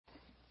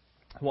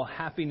Well,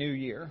 Happy New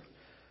Year.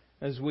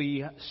 As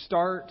we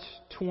start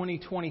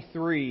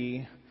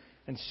 2023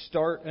 and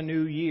start a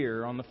new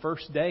year on the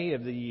first day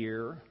of the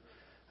year,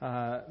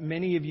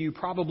 many of you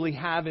probably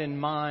have in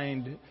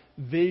mind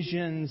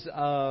visions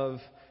of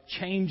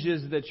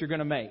changes that you're going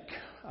to make.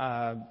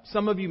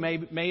 Some of you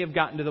may have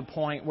gotten to the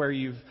point where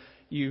you've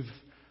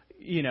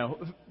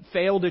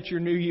failed at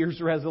your New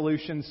Year's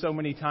resolutions so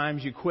many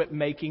times you quit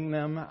making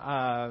them.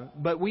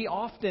 But we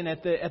often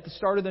at the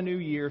start of the new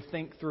year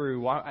think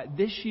through,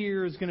 this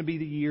year is going to be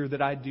the year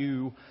that I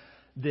do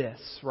this,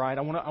 right?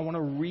 I want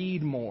to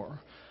read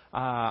more.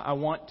 I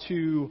want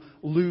to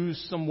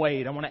lose some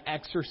weight. I want to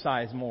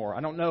exercise more. I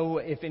don't know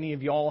if any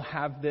of y'all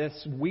have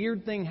this.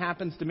 Weird thing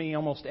happens to me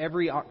almost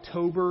every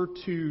October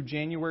to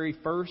January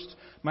 1st.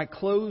 My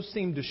clothes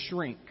seem to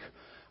shrink.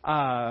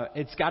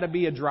 It's got to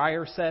be a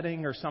dryer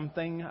setting or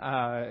something.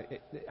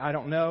 I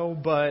don't know.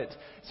 But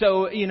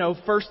so,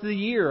 first of the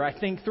year, I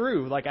think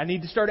through, I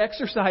need to start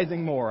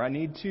exercising more. I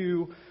need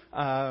to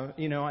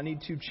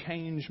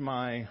change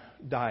my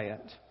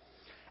diet.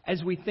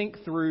 As we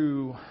think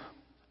through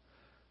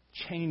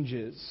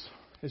changes,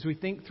 as we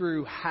think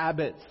through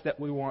habits that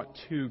we want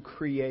to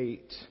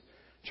create,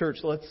 church,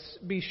 let's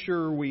be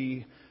sure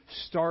we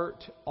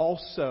start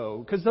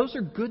also, because those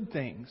are good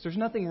things. There's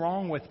nothing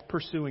wrong with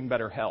pursuing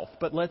better health,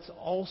 but let's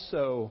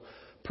also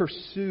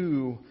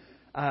pursue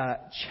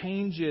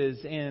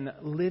changes in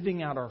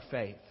living out our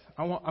faith.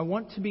 I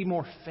want to be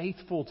more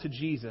faithful to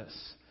Jesus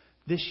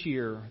this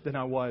year than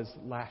I was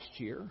last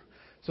year.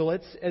 So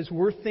as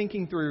we're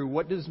thinking through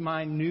what does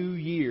my new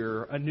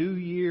year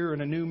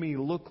and a new me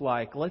look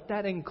like, let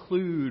that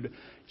include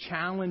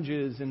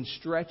challenges and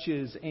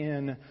stretches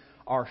in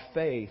our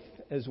faith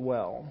as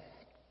well.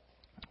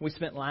 We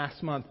spent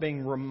last month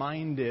being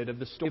reminded of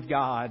the story of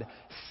God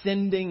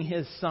sending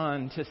His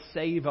Son to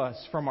save us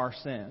from our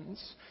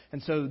sins.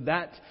 And so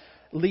that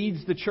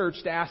leads the church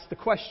to ask the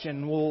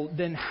question, well,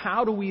 then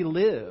how do we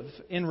live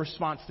in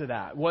response to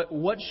that?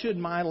 What should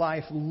my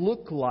life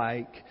look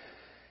like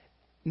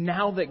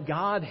now that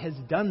God has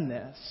done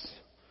this?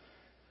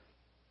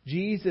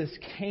 Jesus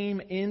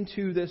came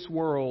into this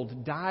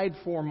world, died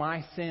for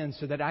my sins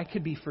so that I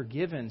could be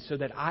forgiven, so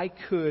that I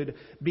could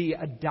be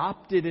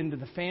adopted into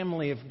the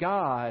family of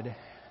God.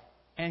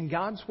 And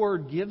God's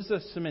Word gives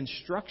us some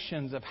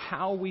instructions of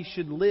how we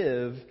should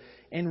live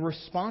in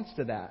response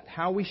to that,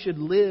 how we should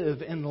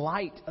live in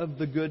light of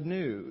the good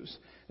news.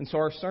 And so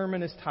our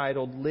sermon is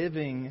titled,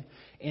 Living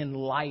in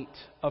Light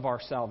of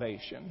Our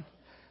Salvation.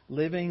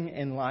 Living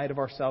in light of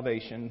our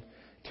salvation.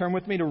 Turn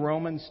with me to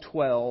Romans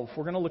 12.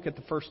 We're going to look at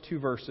the first two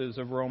verses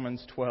of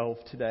Romans 12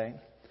 today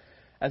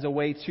as a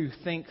way to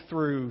think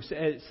through,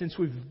 since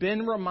we've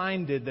been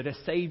reminded that a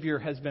Savior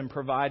has been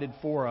provided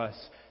for us,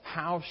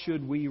 how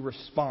should we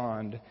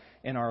respond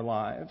in our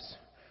lives?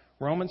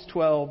 Romans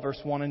 12, verse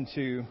 1 and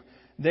 2.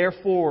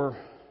 Therefore,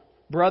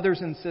 brothers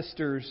and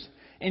sisters,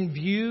 in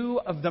view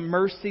of the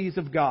mercies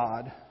of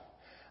God,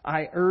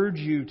 I urge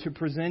you to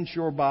present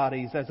your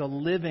bodies as a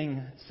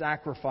living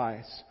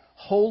sacrifice,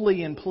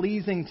 holy and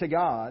pleasing to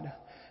God.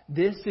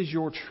 This is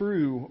your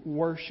true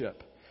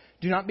worship.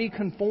 Do not be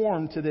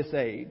conformed to this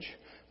age,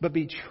 but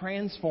be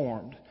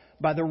transformed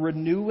by the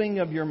renewing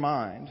of your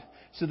mind,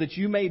 so that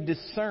you may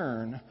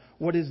discern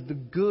what is the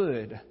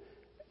good,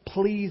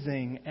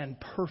 pleasing, and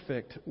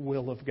perfect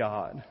will of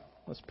God.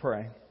 Let's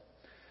pray.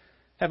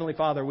 Heavenly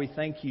Father, we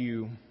thank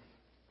you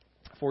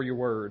for your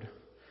word.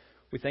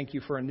 We thank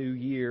you for a new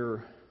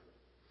year.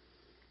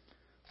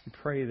 We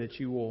pray that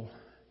you will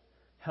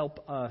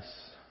help us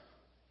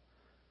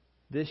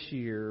this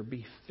year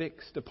be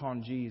fixed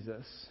upon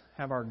Jesus,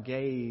 have our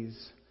gaze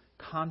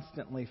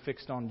constantly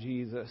fixed on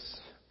Jesus,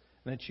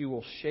 and that you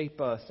will shape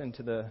us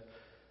into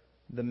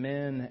the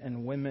men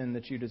and women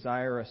that you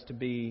desire us to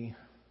be,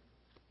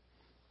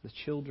 the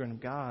children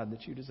of God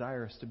that you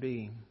desire us to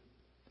be.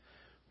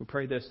 We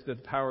pray this through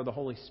the power of the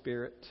Holy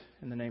Spirit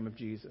in the name of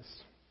Jesus.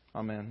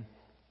 Amen.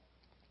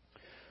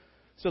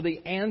 So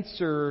the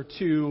answer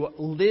to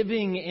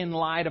living in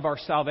light of our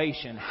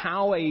salvation,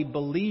 how a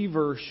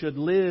believer should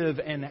live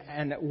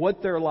and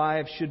what their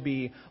lives should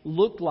be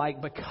look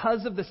like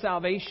because of the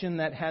salvation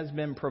that has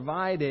been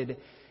provided,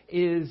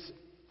 is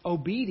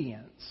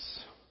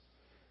obedience.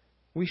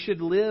 We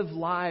should live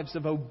lives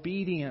of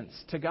obedience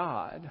to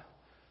God,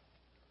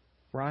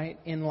 right?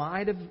 In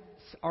light of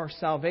our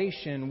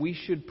salvation, we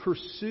should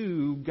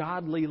pursue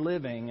godly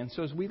living. And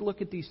so as we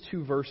look at these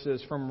two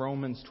verses from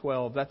Romans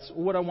 12, that's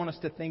what I want us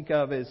to think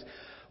of is,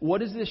 what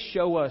does this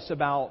show us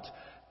about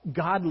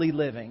godly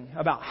living,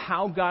 about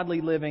how godly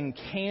living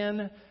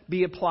can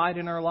be applied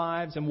in our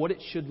lives and what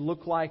it should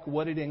look like,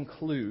 what it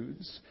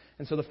includes.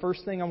 And so the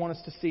first thing I want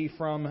us to see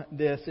from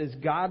this is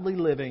godly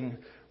living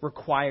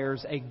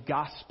requires a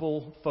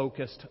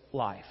gospel-focused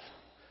life.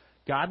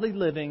 Godly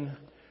living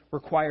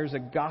requires a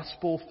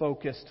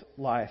gospel-focused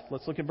life.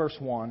 Let's look at verse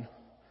 1.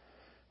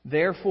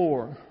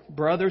 Therefore,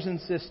 brothers and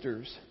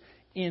sisters,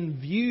 in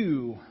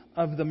view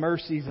of the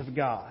mercies of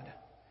God,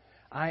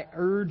 I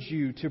urge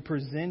you to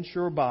present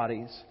your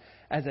bodies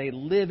as a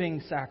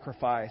living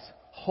sacrifice,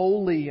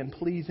 holy and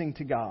pleasing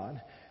to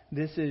God.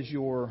 this is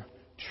your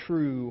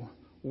true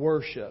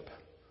worship.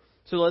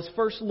 So let's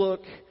first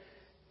look.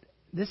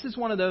 This is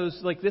one of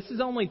those, this is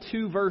only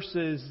 2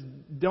 verses.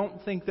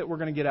 Don't think that we're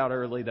going to get out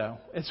early, though.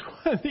 It's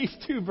one of these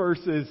 2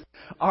 verses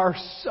are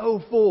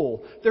so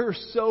full. There are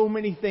so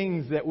many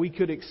things that we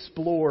could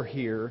explore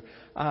here.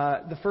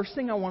 The first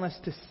thing I want us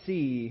to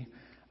see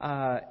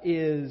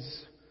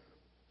is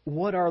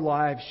what our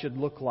lives should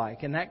look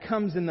like. And that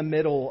comes in the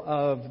middle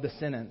of the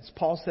sentence.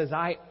 Paul says,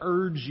 I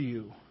urge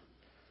you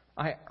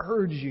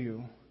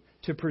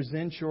to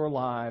present your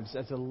lives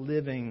as a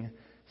living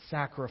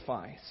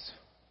sacrifice.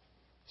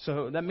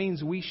 So that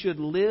means we should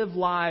live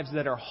lives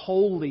that are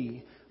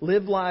holy,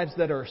 live lives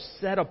that are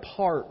set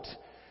apart,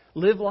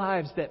 live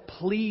lives that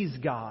please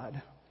God,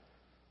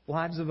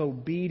 lives of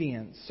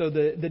obedience. So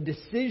the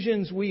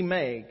decisions we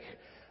make,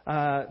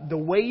 the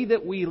way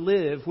that we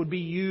live would be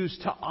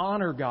used to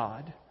honor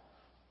God,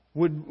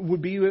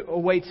 would be a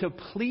way to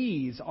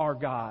please our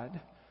God.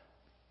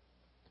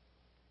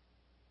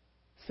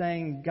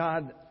 Saying,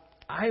 God,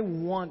 I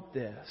want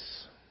this.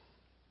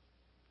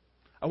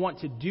 I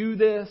want to do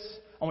this.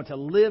 I want to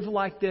live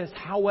like this.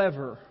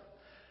 However,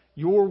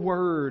 your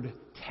word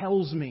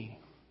tells me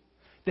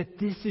that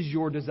this is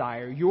your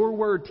desire. Your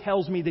word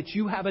tells me that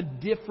you have a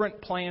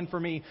different plan for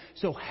me.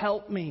 So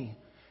help me.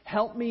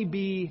 Help me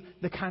be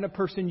the kind of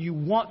person you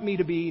want me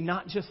to be,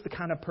 not just the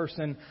kind of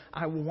person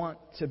I want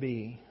to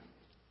be.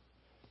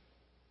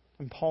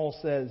 And Paul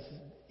says,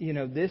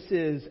 this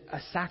is a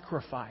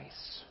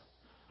sacrifice.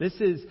 This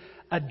is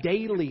a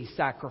daily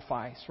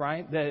sacrifice,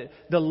 right?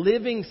 The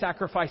living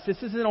sacrifice.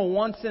 This isn't a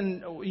once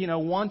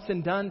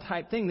and done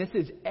type thing. This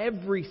is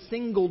every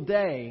single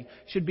day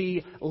should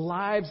be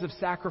lives of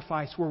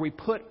sacrifice where we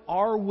put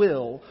our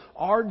will,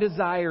 our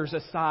desires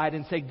aside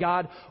and say,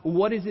 God,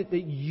 what is it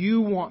that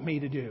you want me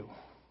to do?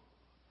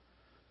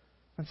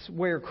 That's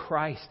where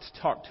Christ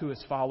talked to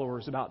his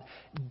followers about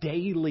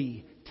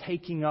daily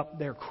taking up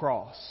their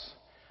cross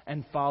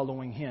and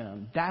following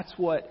him. That's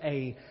what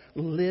a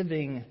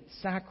living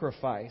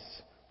sacrifice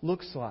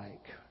looks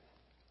like.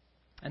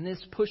 And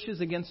this pushes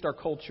against our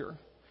culture.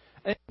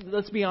 And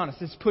let's be honest,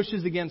 this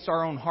pushes against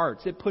our own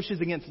hearts. It pushes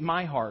against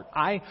my heart.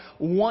 I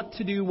want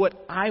to do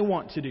what I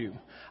want to do.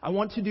 I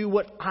want to do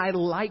what I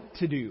like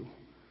to do.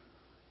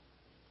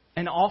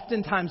 And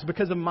oftentimes,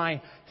 because of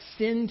my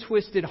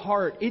sin-twisted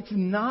heart, it's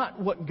not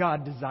what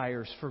God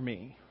desires for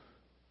me.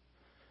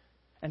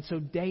 And so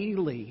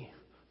daily,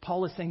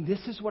 Paul is saying,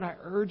 this is what I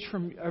urge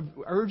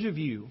of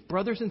you,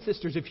 brothers and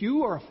sisters. If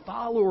you are a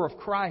follower of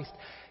Christ,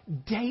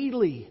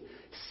 daily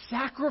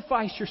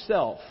sacrifice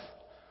yourself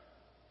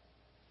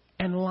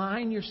and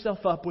line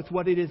yourself up with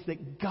what it is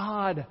that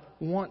God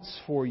wants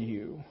for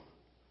you.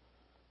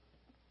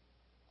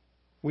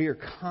 We are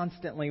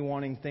constantly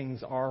wanting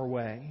things our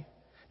way.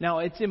 Now,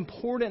 it's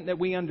important that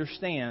we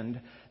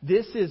understand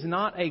this is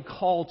not a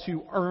call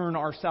to earn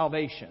our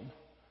salvation,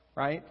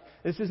 right?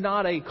 This is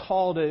not a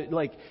call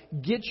to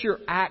get your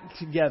act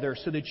together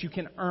so that you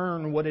can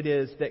earn what it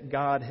is that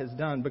God has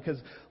done. Because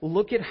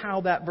look at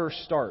how that verse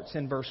starts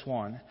in verse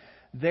 1.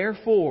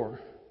 Therefore,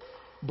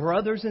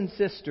 brothers and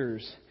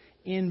sisters,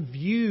 in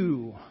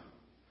view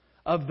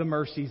of the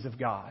mercies of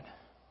God.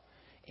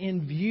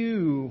 In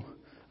view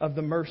of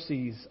the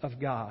mercies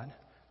of God.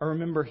 I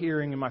remember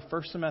hearing in my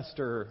first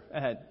semester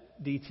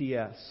at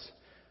DTS,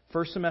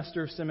 first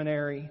semester of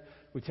seminary,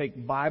 we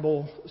take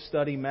Bible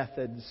study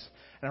methods.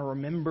 And I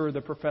remember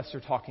the professor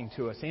talking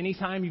to us.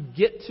 Anytime you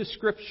get to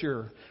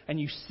Scripture and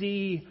you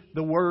see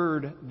the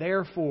word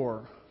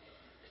therefore,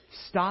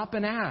 stop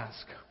and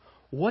ask,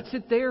 what's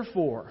it there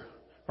for?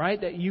 Right?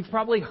 That you've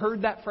probably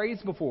heard that phrase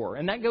before.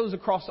 And that goes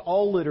across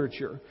all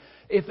literature.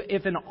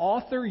 If an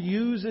author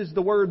uses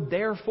the word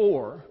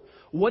therefore,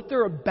 what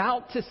they're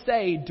about to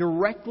say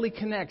directly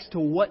connects to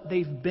what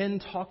they've been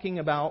talking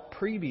about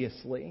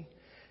previously.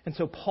 And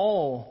so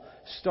Paul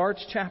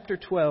starts chapter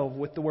 12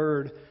 with the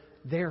word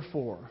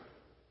therefore.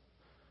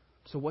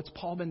 So what's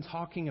Paul been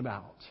talking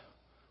about?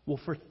 Well,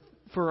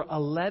 for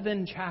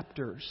 11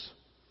 chapters,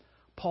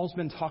 Paul's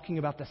been talking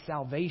about the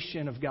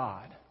salvation of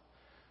God.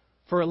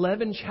 For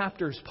 11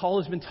 chapters, Paul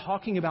has been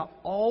talking about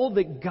all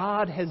that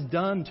God has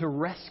done to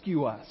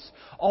rescue us.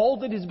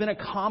 All that has been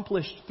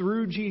accomplished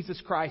through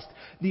Jesus Christ.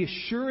 The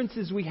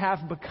assurances we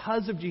have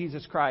because of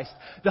Jesus Christ.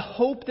 The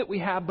hope that we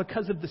have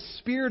because of the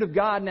Spirit of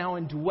God now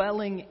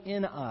indwelling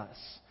in us.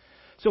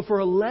 So for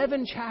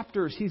 11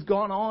 chapters, he's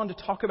gone on to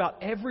talk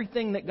about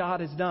everything that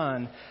God has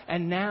done.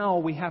 And now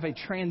we have a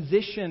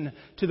transition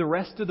to the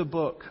rest of the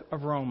book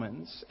of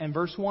Romans. And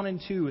verse 1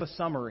 and 2 is a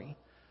summary.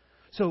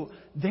 So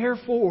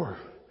therefore,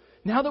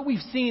 now that we've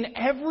seen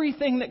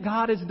everything that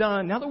God has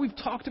done, now that we've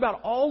talked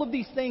about all of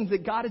these things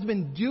that God has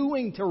been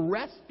doing to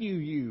rescue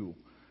you,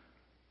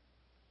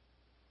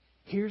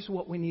 here's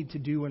what we need to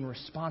do in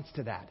response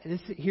to that.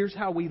 Here's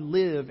how we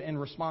live in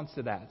response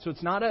to that. So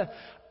it's not a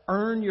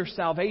earn your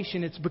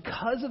salvation. It's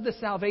because of the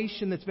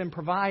salvation that's been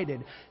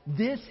provided.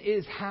 This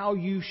is how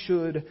you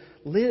should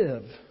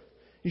live.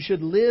 You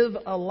should live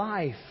a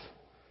life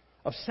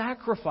of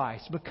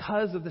sacrifice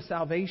because of the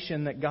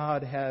salvation that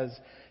God has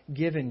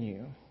given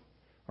you.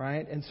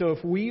 Right? And so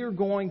if we are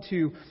going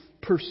to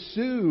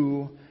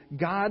pursue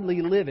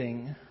godly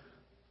living,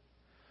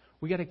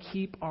 we got to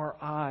keep our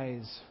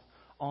eyes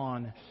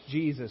on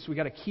Jesus. We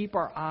got to keep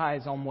our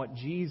eyes on what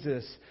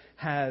Jesus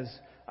has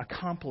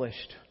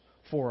accomplished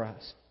for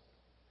us.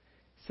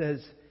 It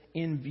says,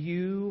 in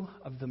view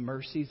of the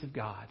mercies of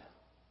God.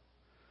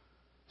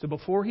 So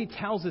before he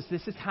tells us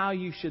this is how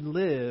you should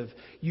live,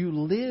 you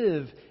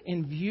live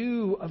in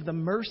view of the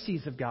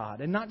mercies of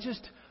God. And not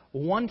just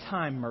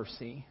one-time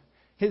mercy.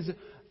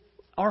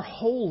 Our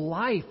whole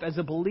life as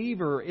a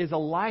believer is a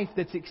life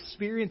that's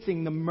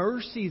experiencing the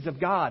mercies of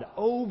God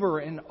over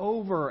and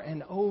over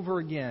and over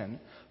again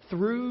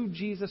through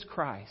Jesus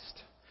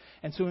Christ.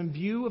 And so in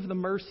view of the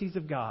mercies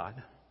of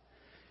God,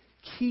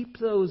 keep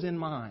those in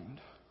mind.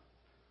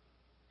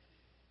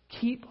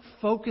 Keep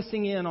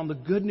focusing in on the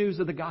good news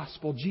of the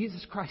gospel.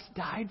 Jesus Christ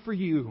died for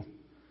you.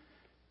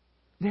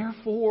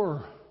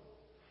 Therefore,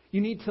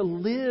 you need to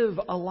live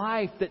a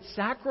life that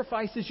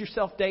sacrifices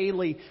yourself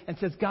daily and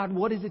says, God,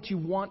 what is it you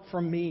want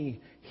from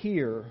me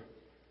here?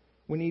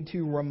 We need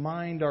to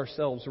remind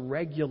ourselves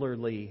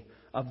regularly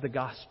of the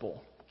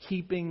gospel,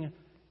 keeping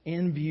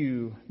in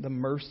view the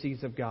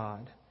mercies of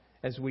God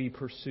as we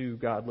pursue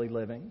godly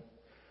living.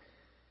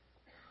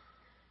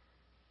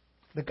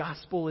 The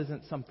gospel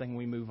isn't something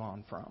we move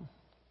on from.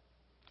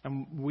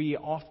 And we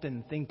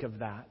often think of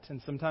that.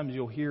 And sometimes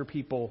you'll hear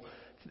people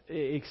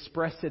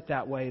express it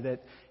that way,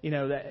 that,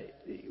 that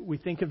we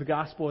think of the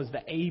gospel as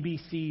the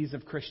ABCs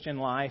of Christian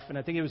life. And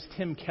I think it was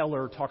Tim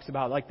Keller talks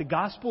about, like, the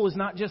gospel is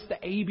not just the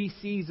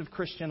ABCs of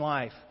Christian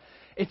life.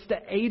 It's the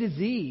A to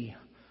Z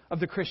of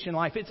the Christian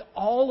life. It's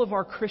all of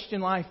our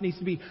Christian life needs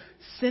to be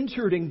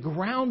centered and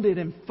grounded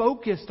and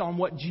focused on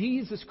what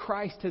Jesus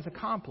Christ has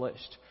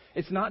accomplished.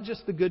 It's not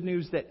just the good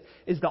news that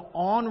is the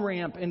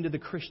on-ramp into the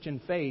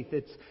Christian faith.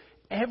 It's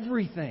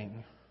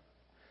everything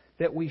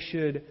that we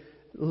should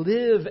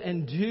live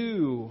and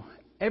do.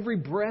 Every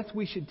breath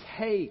we should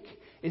take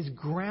is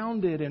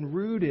grounded and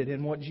rooted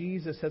in what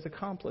Jesus has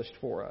accomplished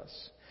for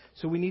us.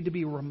 So we need to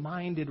be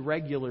reminded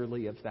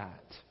regularly of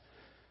that.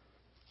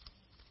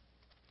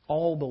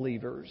 All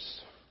believers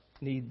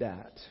need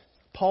that.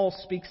 Paul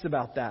speaks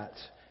about that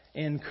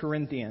in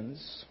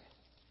Corinthians.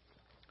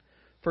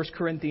 1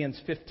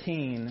 Corinthians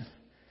 15,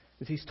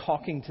 as he's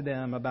talking to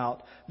them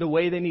about the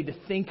way they need to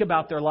think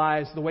about their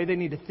lives, the way they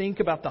need to think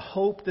about the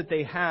hope that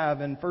they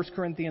have. In 1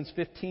 Corinthians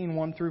 15,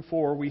 1 through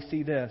 4, we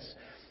see this.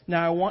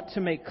 Now I want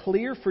to make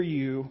clear for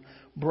you,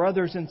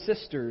 brothers and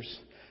sisters,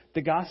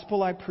 the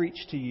gospel I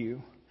preached to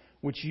you,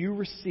 which you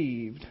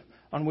received,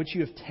 on which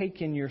you have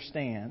taken your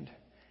stand,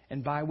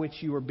 and by which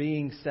you are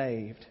being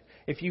saved,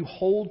 if you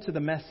hold to the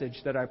message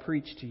that I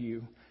preached to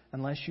you,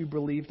 unless you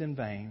believed in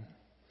vain.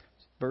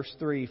 Verse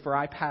 3, for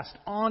I passed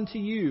on to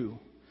you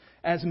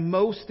as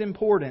most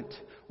important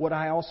what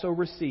I also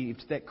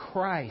received, that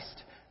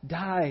Christ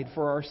died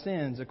for our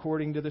sins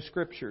according to the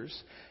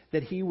Scriptures,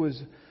 that He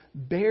was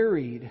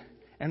buried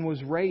and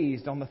was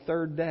raised on the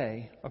third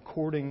day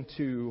according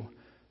to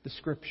the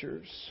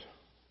Scriptures.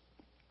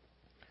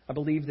 I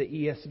believe the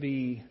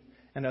ESV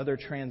and other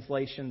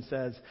translation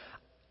says,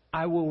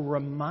 I will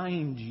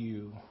remind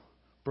you,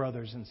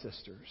 brothers and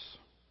sisters.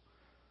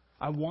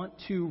 I want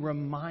to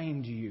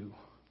remind you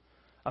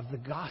of the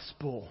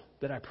gospel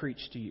that I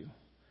preached to you.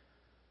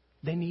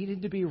 They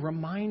needed to be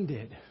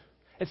reminded.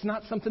 It's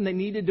not something they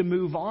needed to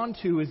move on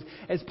to.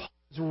 As Paul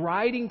is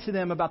writing to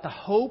them about the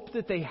hope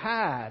that they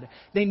had,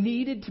 they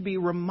needed to be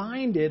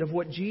reminded of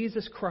what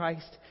Jesus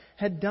Christ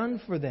had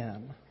done for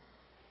them.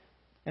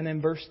 And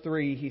in verse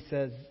 3, he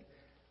says,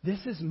 this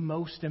is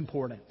most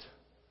important.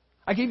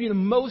 I gave you the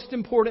most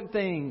important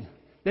thing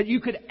that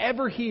you could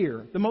ever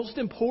hear, the most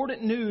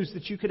important news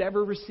that you could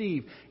ever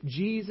receive.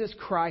 Jesus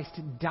Christ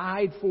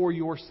died for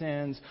your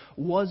sins,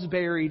 was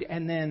buried,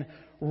 and then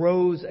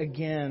rose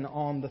again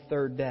on the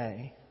third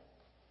day.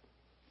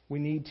 We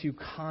need to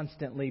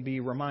constantly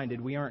be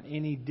reminded. We aren't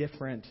any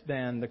different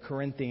than the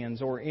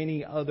Corinthians or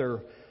any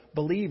other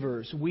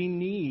believers. We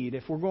need,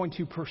 if we're going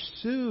to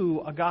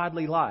pursue a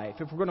godly life,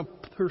 if we're going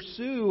to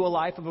pursue a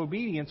life of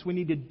obedience, we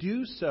need to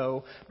do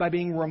so by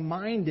being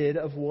reminded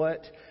of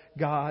what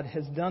God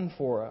has done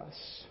for us.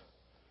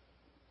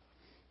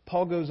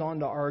 Paul goes on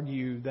to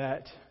argue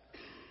that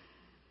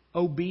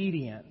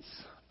obedience,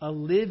 a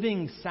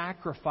living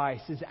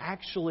sacrifice, is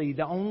actually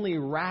the only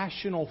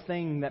rational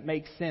thing that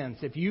makes sense.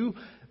 If you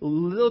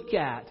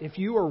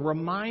are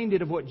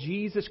reminded of what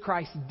Jesus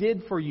Christ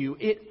did for you,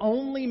 it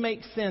only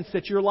makes sense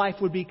that your life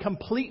would be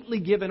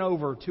completely given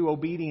over to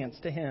obedience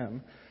to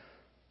Him.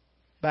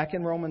 Back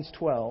in Romans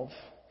 12,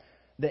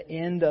 the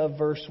end of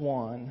verse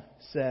 1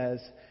 says,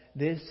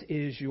 this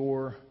is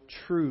your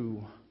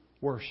true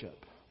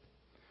worship.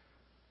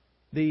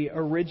 The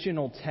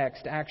original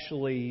text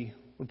actually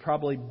would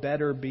probably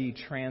better be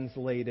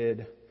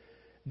translated,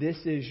 this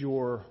is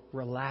your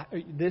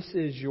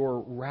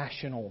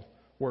rational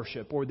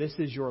worship, or this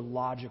is your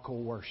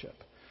logical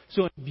worship.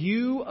 So in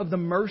view of the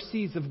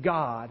mercies of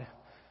God,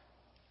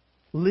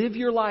 live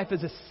your life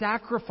as a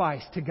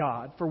sacrifice to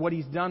God for what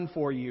He's done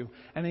for you.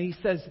 And then he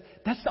says,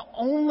 that's the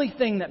only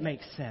thing that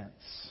makes sense.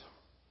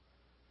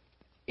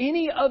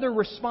 Any other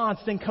response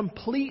than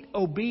complete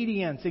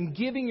obedience and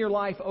giving your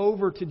life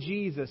over to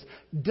Jesus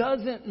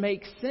doesn't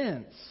make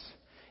sense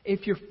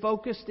if you're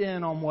focused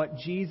in on what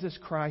Jesus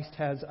Christ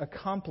has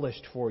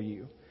accomplished for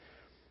you.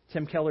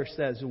 Tim Keller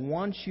says,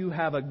 once you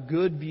have a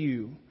good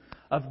view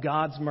of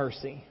God's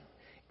mercy,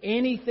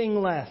 anything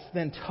less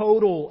than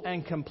total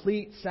and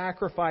complete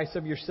sacrifice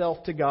of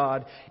yourself to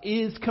God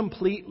is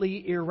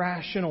completely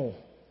irrational.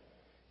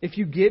 If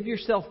you give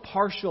yourself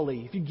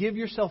partially, if you give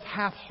yourself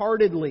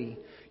half-heartedly,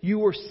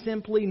 you are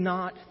simply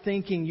not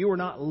thinking, you are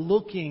not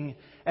looking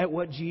at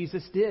what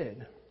Jesus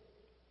did.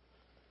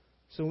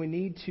 So we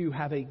need to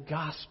have a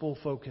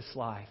gospel-focused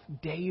life,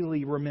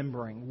 daily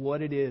remembering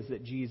what it is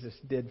that Jesus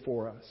did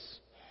for us.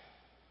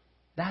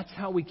 That's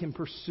how we can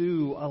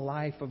pursue a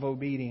life of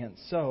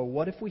obedience. So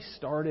what if we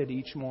started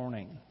each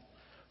morning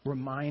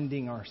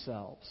reminding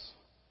ourselves,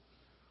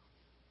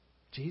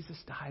 Jesus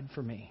died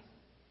for me.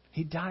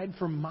 He died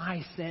for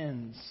my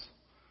sins.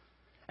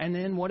 And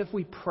then what if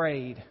we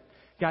prayed,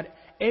 God,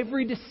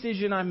 every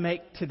decision I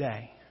make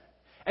today,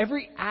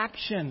 every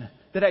action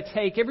that I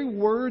take, every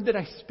word that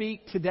I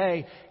speak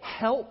today,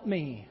 help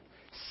me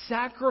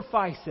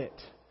sacrifice it.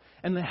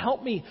 And then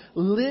help me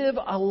live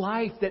a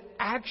life that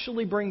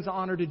actually brings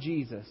honor to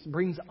Jesus,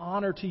 brings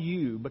honor to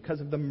you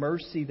because of the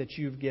mercy that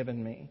you've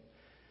given me.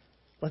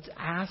 Let's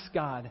ask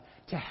God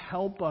to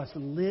help us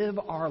live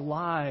our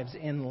lives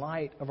in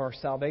light of our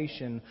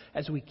salvation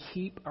as we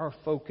keep our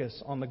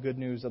focus on the good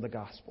news of the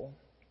gospel.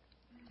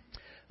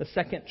 The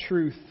second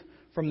truth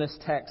from this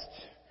text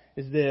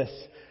is this: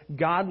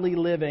 godly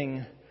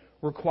living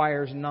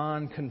requires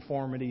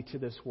non-conformity to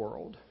this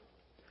world.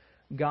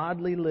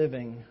 Godly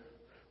living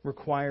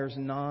requires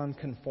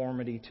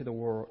non-conformity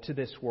to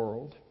this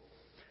world.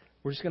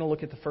 We're just going to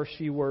look at the first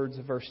few words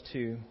of verse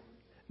 2.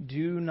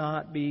 Do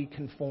not be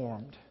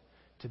conformed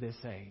to this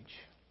age.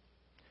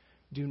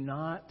 Do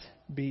not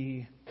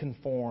be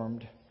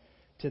conformed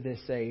to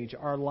this age.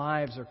 Our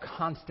lives are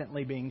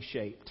constantly being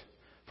shaped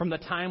from the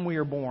time we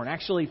are born.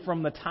 Actually,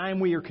 from the time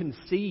we are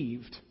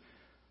conceived.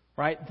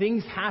 Right?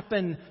 Things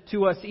happen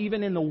to us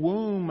even in the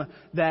womb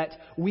that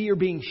we are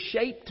being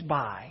shaped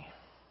by.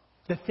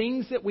 The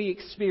things that we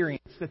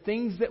experience, the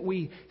things that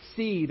we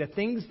see, the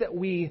things that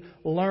we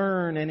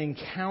learn and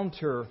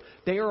encounter,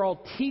 they are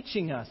all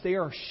teaching us. They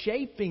are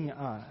shaping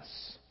us.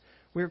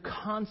 We're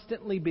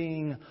constantly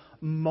being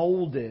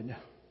molded.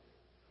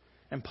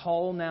 And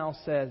Paul now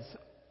says,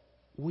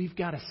 we've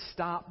got to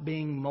stop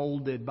being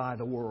molded by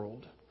the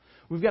world.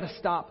 We've got to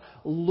stop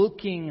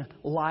looking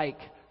like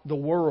the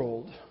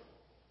world.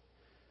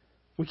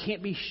 We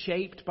can't be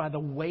shaped by the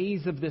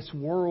ways of this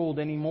world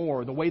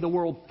anymore. The way the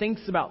world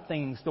thinks about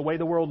things, the way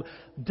the world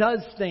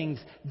does things.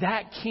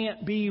 That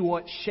can't be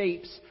what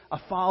shapes a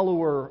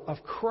follower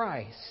of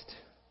Christ.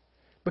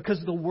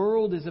 Because the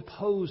world is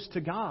opposed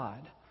to God.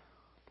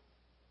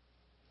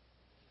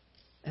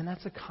 And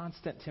that's a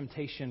constant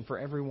temptation for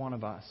every one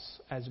of us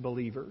as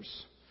believers.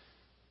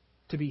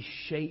 To be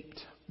shaped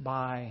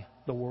by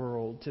the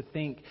world. To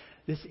think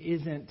this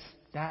isn't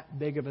that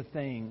big of a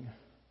thing.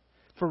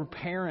 For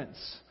parents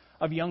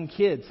of young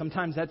kids,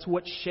 sometimes that's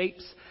what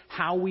shapes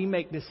how we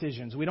make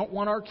decisions. We don't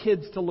want our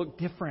kids to look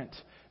different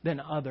than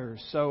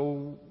others,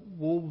 so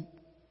we'll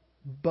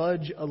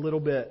budge a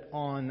little bit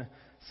on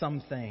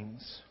some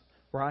things,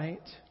 right?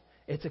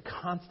 It's a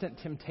constant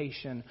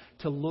temptation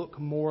to look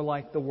more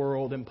like the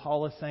world, and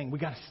Paul is saying we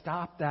got to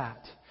stop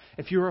that.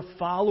 If you're a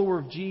follower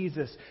of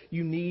Jesus,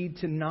 you need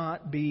to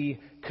not be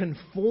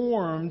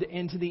conformed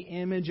into the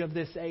image of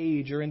this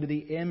age or into the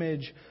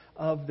image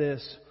of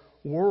this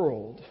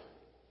world.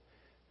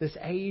 This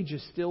age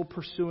is still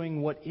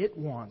pursuing what it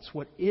wants,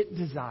 what it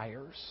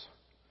desires.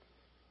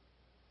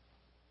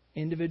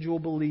 Individual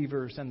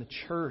believers and the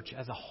church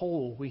as a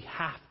whole, we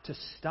have to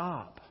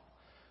stop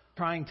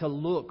trying to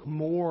look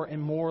more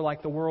and more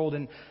like the world.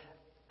 And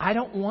I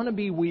don't want to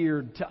be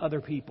weird to other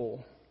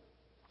people.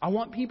 I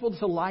want people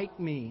to like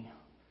me.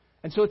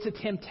 And so it's a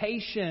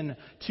temptation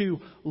to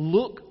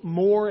look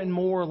more and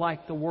more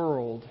like the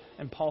world.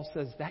 And Paul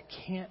says that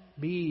can't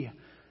be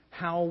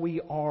how we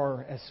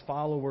are as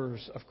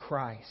followers of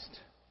Christ.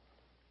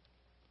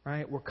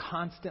 Right? We're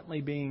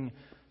constantly being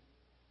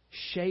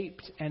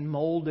shaped and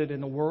molded,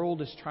 and the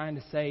world is trying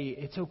to say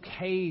it's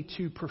okay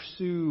to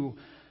pursue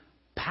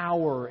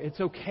power. It's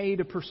okay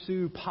to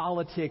pursue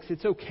politics.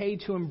 It's okay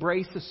to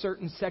embrace a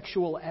certain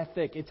sexual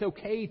ethic. It's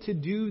okay to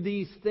do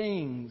these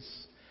things.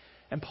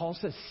 And Paul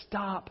says,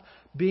 stop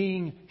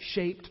being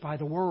shaped by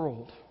the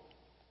world.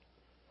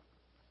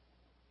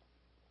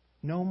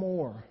 No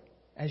more.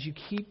 As you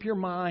keep your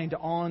mind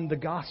on the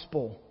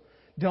gospel,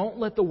 don't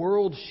let the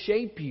world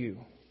shape you.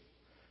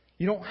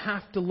 You don't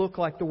have to look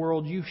like the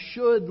world. You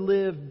should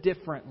live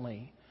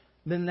differently.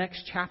 The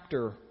next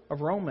chapter of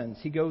Romans,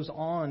 he goes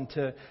on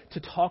to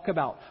talk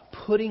about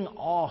putting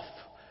off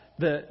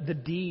the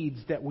deeds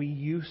that we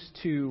used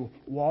to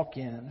walk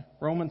in.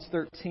 Romans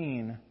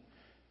 13,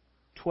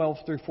 12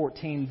 through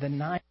 14, the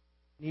night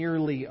is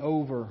nearly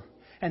over,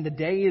 and the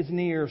day is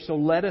near, so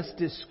let us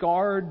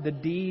discard the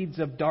deeds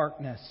of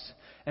darkness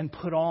and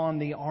put on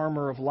the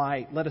armor of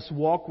light. Let us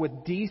walk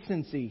with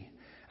decency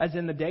as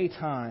in the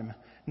daytime,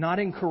 not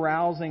in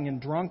carousing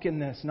and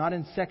drunkenness, not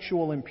in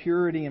sexual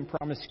impurity and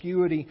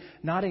promiscuity,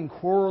 not in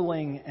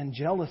quarreling and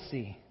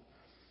jealousy,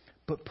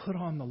 but put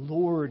on the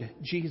Lord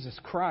Jesus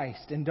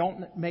Christ, and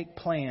don't make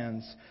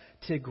plans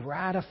to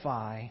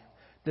gratify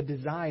the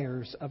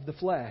desires of the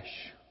flesh.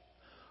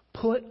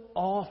 Put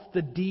off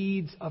the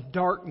deeds of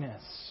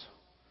darkness.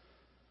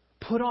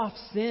 Put off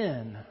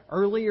sin.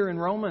 Earlier in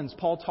Romans,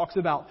 Paul talks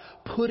about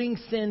putting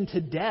sin to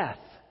death.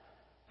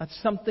 That's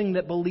something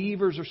that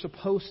believers are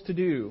supposed to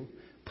do.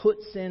 Put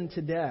sin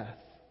to death.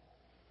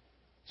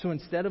 So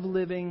instead of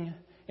living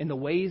in the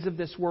ways of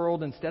this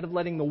world, instead of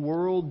letting the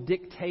world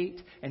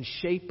dictate and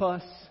shape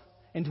us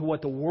into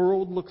what the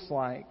world looks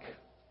like,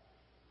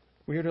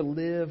 we are to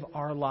live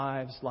our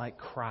lives like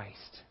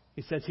Christ.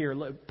 He says here,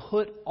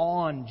 put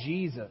on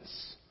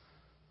Jesus.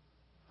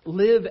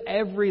 Live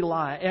every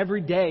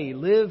day,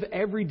 live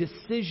every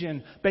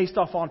decision based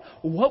off on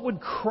what would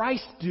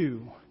Christ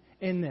do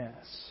in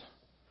this?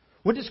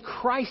 What does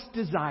Christ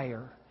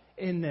desire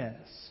in this?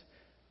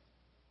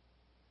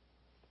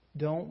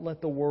 Don't let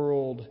the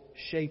world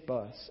shape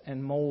us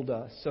and mold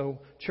us. So,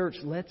 church,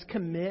 let's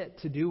commit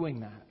to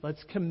doing that.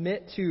 Let's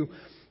commit to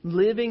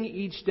living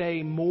each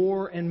day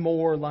more and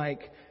more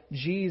like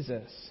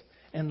Jesus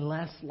and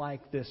less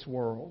like this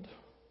world.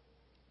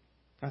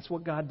 That's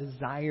what God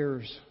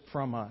desires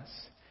from us.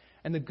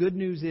 And the good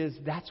news is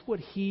that's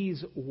what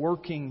He's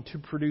working to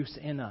produce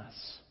in us.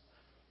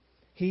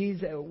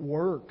 He's at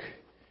work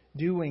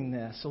doing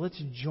this. So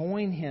let's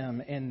join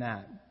Him in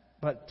that.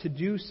 But to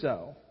do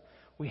so,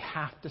 we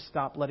have to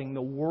stop letting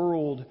the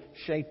world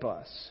shape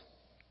us.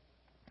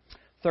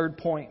 Third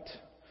point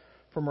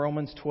from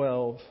Romans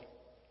 12.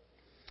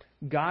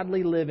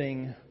 Godly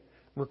living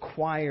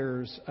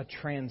requires a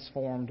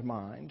transformed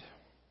mind.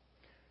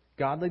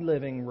 Godly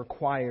living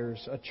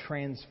requires a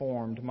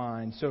transformed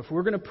mind. So if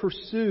we're going to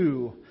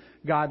pursue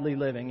godly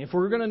living, if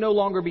we're going to no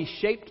longer be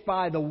shaped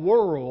by the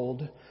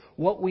world,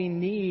 what we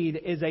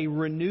need is a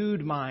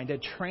renewed mind, a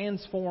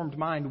transformed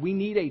mind. We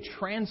need a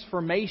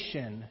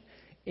transformation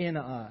in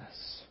us.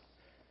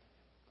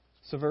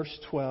 So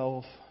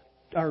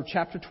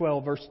chapter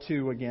 12, verse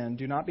 2 again.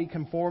 Do not be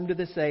conformed to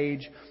this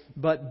age,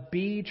 but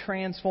be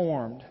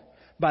transformed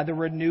by the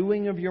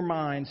renewing of your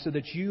mind, so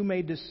that you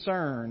may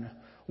discern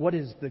what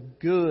is the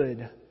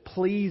good,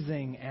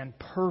 pleasing, and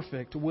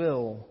perfect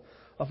will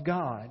of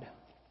God.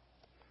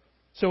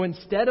 So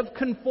instead of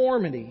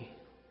conformity,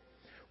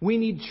 we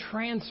need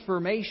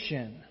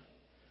transformation.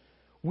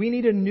 We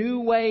need a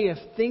new way of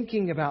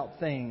thinking about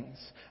things,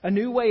 a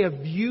new way of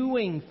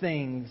viewing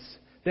things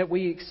that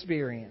we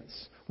experience.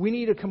 We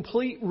need a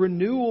complete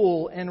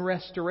renewal and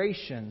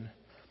restoration.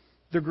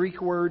 The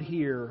Greek word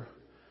here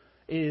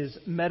is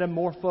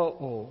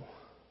metamorpho.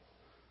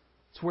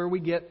 It's where we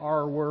get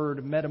our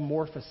word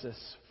metamorphosis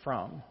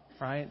from,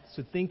 right?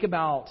 So think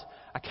about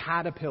a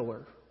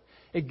caterpillar.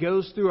 It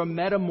goes through a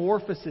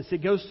metamorphosis.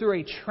 It goes through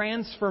a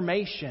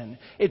transformation.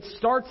 It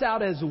starts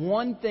out as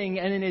one thing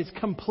and it is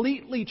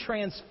completely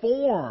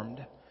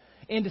transformed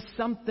into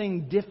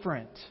something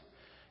different.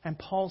 And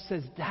Paul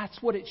says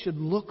that's what it should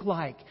look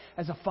like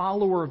as a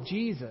follower of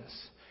Jesus.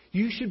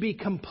 You should be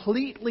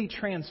completely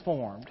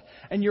transformed.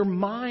 And your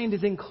mind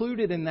is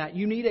included in that.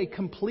 You need a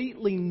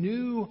completely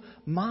new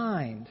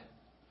mind.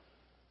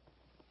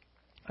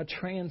 A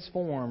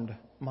transformed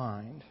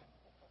mind.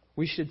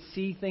 We should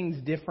see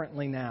things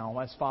differently now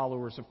as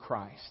followers of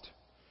Christ.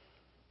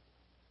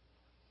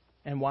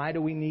 And why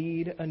do we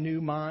need a new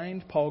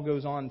mind? Paul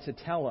goes on to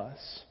tell us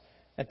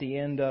at the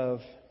end of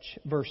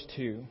verse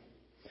 2.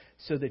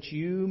 So that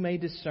you may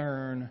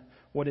discern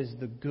what is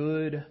the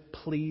good,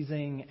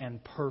 pleasing,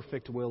 and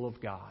perfect will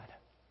of God.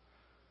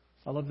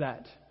 I love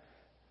that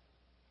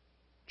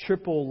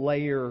triple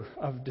layer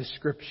of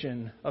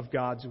description of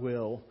God's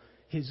will.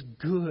 His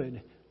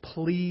good,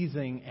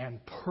 pleasing, and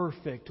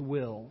perfect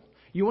will.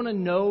 You want to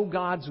know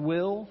God's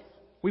will?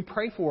 We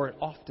pray for it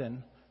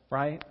often,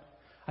 right?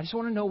 I just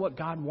want to know what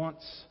God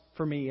wants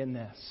for me in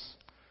this.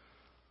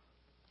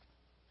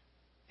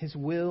 His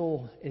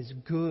will is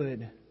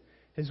good.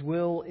 His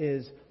will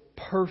is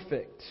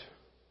perfect.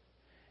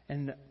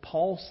 And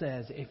Paul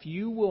says, if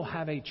you will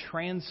have a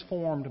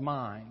transformed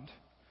mind,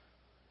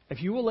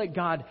 if you will let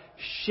God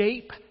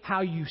shape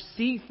how you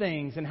see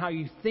things and how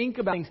you think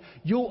about things,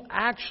 you'll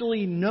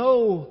actually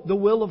know the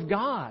will of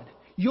God.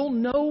 You'll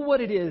know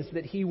what it is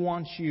that He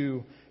wants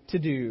you to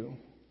do.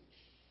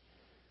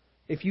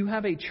 If you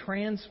have a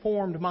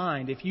transformed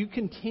mind, if you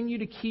continue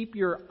to keep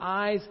your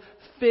eyes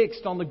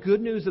fixed on the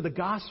good news of the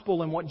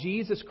gospel and what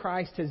Jesus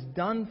Christ has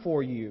done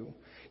for you,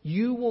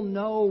 you will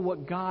know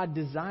what God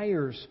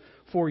desires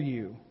for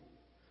you.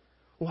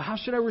 Well, how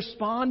should I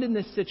respond in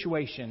this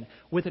situation?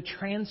 With a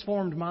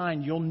transformed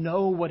mind, you'll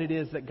know what it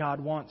is that God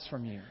wants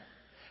from you.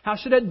 How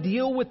should I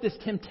deal with this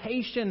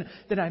temptation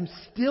that I'm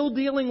still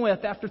dealing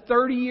with after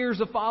 30 years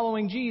of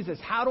following Jesus?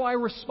 How do I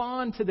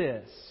respond to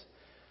this?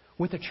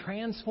 With a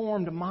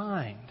transformed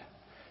mind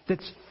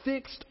that's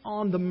fixed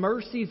on the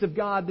mercies of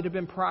God that have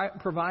been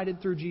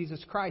provided through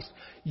Jesus Christ,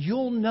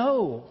 you'll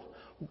know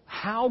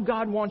how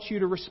God wants you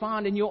to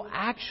respond, and you'll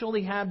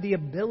actually have the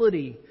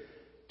ability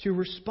to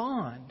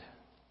respond.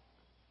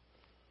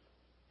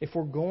 If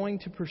we're going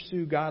to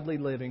pursue godly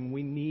living,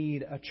 we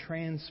need a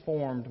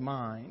transformed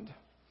mind.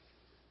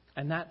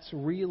 And that's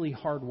really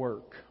hard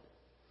work.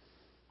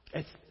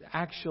 It's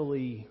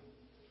actually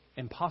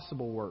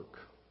impossible work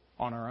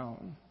on our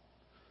own.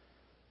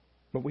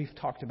 But we've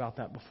talked about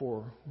that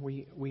before.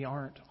 We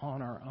aren't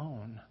on our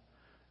own.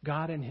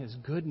 God in His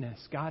goodness,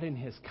 God in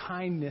His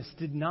kindness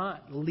did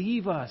not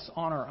leave us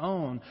on our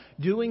own,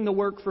 doing the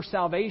work for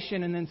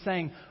salvation and then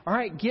saying, all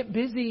right, get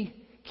busy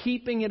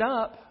keeping it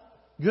up.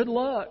 Good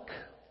luck.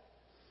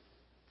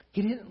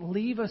 He didn't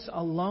leave us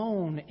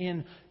alone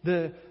in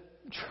the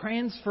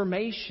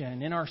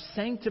transformation, in our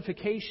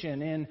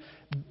sanctification, in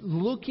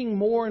looking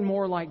more and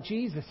more like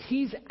Jesus.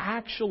 He's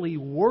actually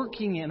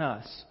working in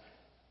us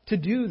to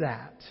do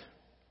that.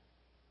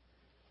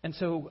 And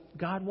so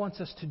God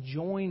wants us to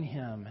join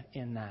Him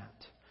in that.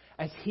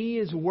 As He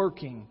is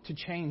working to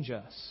change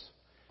us,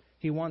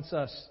 He wants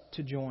us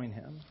to join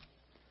Him.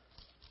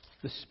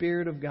 The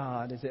Spirit of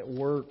God is at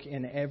work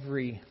in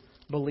every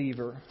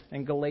believer.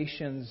 In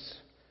Galatians,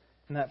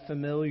 in that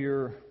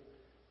familiar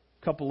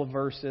couple of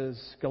verses,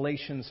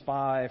 Galatians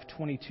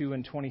 5:22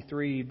 and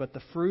 23, but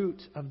the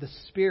fruit of the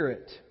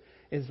Spirit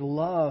is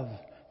love,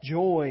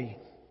 joy,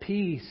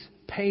 peace,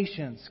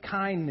 patience,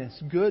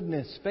 kindness,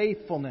 goodness,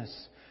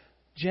 faithfulness,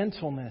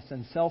 gentleness,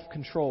 and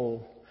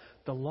self-control.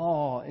 The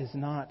law is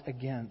not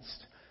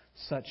against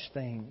such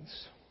things.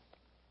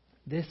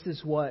 This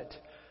is what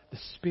the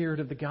Spirit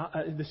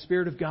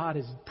of God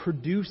is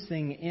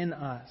producing in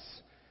us.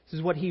 This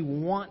is what He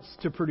wants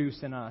to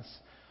produce in us.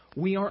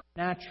 We aren't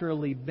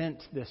naturally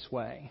bent this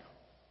way.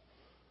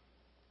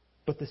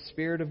 But the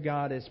Spirit of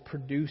God is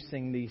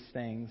producing these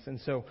things.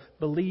 And so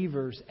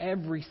believers,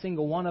 every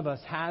single one of us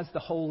has the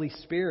Holy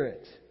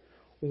Spirit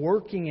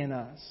working in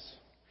us.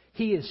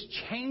 He is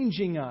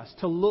changing us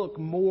to look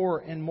more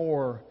and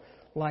more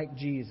like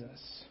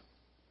Jesus.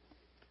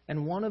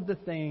 And one of the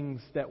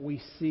things that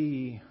we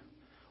see,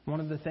 one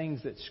of the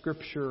things that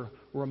Scripture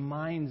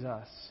reminds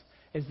us,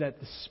 is that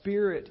the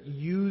Spirit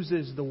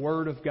uses the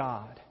Word of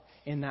God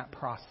in that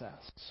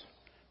process.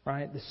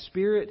 Right? The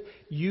Spirit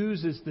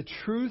uses the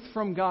truth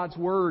from God's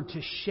Word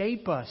to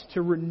shape us,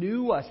 to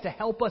renew us, to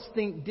help us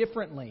think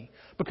differently.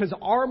 Because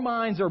our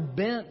minds are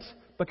bent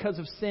because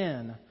of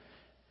sin.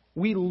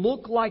 We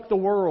look like the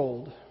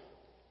world.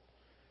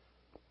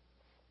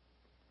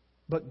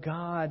 But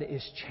God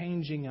is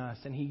changing us,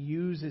 and He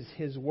uses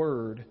His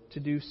Word to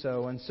do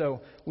so. And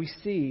so we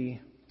see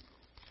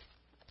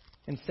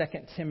in 2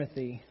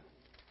 Timothy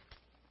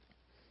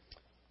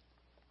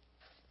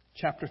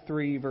chapter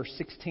 3, verse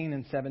 16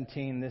 and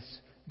 17, this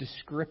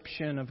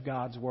description of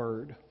God's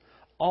Word.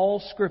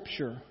 All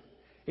Scripture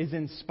is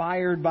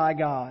inspired by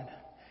God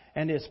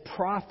and is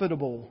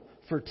profitable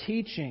for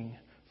teaching,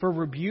 for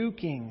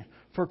rebuking,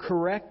 for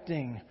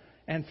correcting,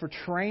 and for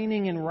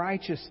training in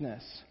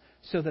righteousness,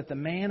 so that the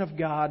man of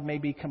God may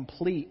be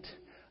complete,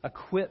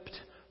 equipped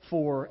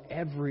for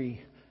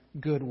every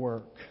good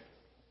work.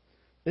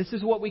 This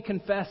is what we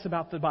confess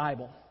about the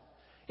Bible.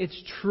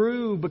 It's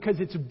true because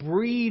it's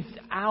breathed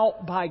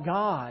out by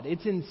God.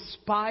 It's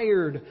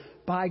inspired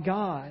by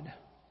God.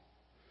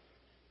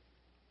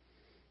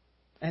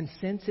 And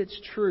since it's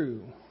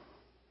true,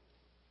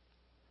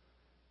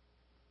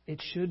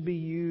 it should be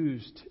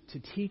used to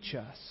teach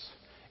us.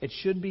 It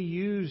should be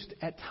used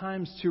at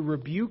times to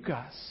rebuke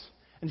us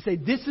and say,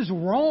 this is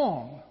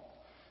wrong.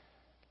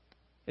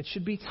 It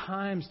should be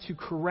times to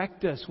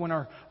correct us when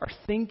our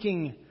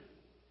thinking,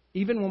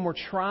 even when we're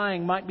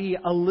trying, might be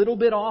a little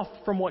bit off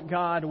from what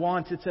God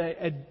wants. It's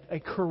a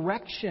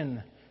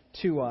correction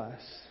to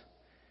us.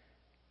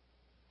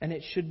 And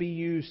it should be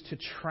used to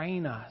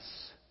train us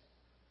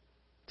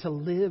to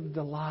live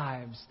the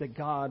lives that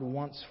God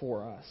wants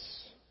for us.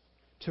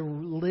 To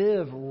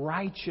live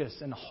righteous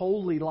and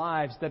holy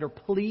lives that are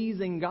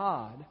pleasing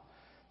God,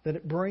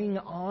 that bring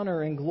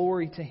honor and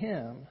glory to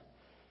Him.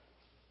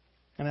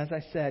 And as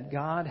I said,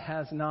 God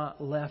has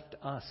not left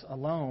us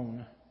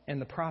alone in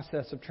the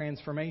process of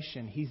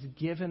transformation. He's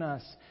given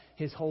us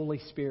His Holy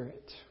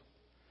Spirit.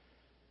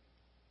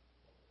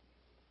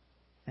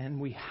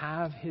 And we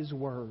have His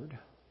Word.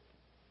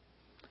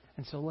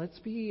 And so let's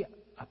be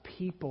a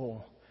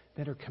people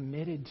that are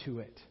committed to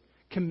it.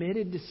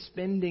 Committed to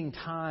spending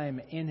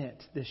time in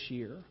it this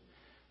year.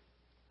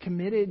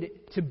 Committed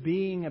to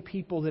being a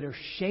people that are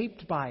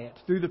shaped by it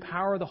through the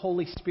power of the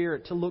Holy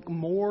Spirit to look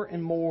more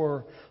and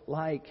more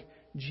like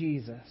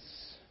Jesus.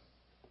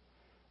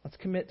 Let's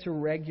commit to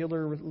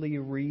regularly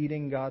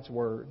reading God's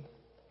Word.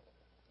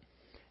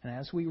 And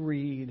as we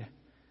read,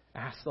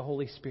 ask the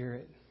Holy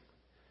Spirit,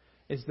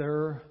 is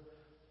there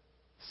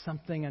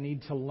something I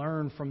need to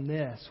learn from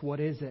this?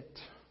 What is it?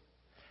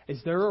 Is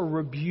there a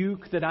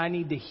rebuke that I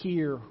need to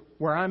hear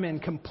where I'm in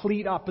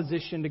complete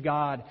opposition to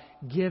God?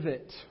 Give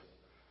it.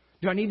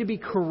 Do I need to be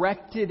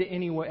corrected in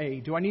any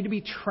way? Do I need to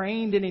be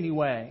trained in any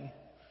way?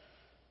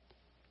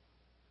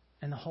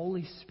 And the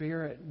Holy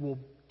Spirit will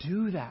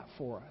do that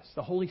for us.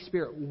 The Holy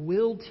Spirit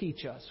will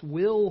teach us,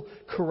 will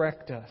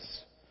correct us,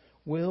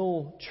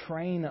 will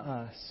train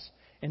us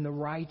in the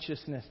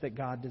righteousness that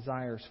God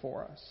desires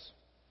for us.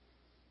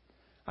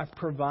 I've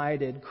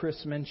provided,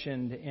 Chris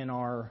mentioned in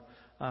our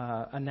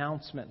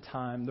announcement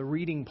time, the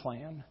reading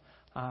plan.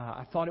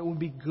 I thought it would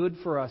be good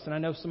for us, and I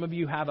know some of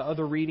you have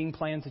other reading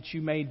plans that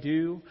you may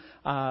do.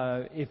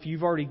 If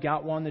you've already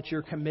got one that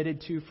you're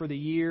committed to for the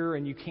year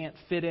and you can't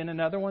fit in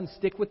another one,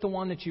 stick with the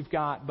one that you've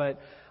got. But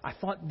I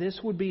thought this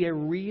would be a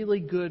really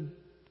good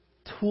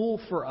tool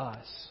for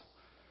us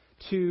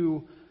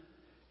to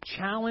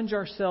challenge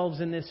ourselves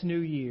in this new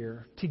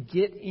year to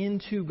get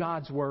into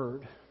God's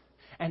Word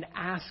and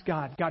ask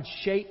God, God,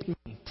 shape me,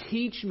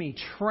 teach me,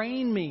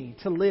 train me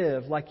to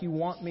live like you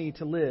want me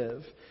to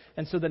live.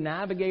 And so the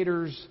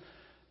Navigator's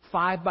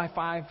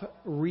 5x5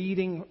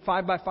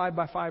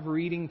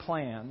 reading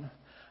plan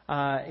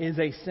is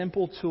a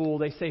simple tool.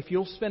 They say if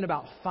you'll spend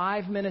about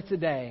 5 minutes a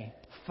day,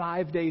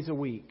 5 days a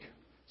week.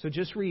 So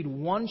just read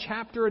one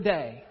chapter a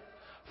day,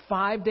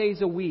 5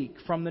 days a week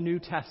from the New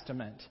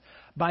Testament.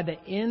 By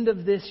the end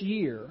of this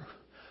year,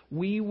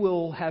 we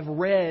will have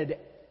read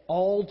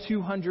all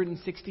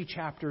 260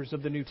 chapters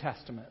of the New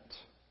Testament.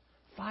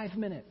 5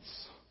 minutes.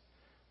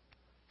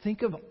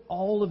 Think of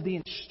all of the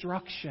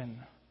instruction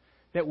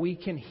that we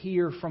can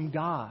hear from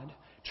God.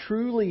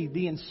 Truly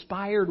the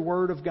inspired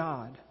Word of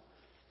God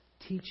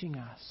teaching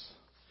us.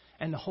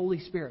 And the Holy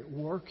Spirit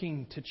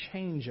working to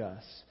change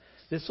us.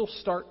 This will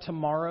start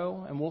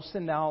tomorrow, and we'll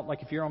send out,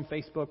 like if you're on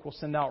Facebook, we'll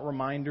send out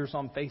reminders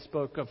on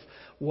Facebook of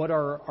what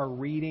our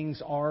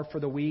readings are for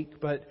the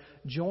week. But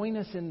join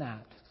us in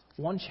that.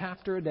 One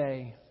chapter a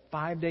day,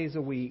 5 days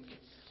a week.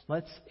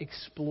 Let's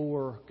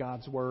explore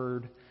God's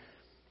Word.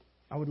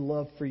 I would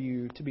love for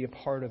you to be a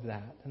part of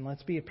that. And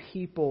let's be a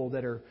people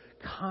that are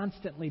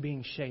constantly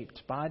being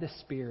shaped by the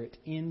Spirit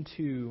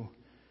into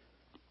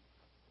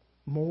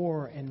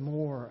more and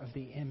more of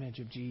the image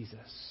of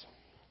Jesus.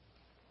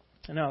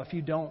 Now, if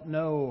you don't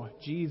know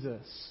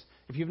Jesus,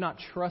 if you've not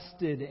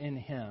trusted in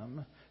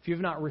Him, if you've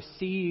not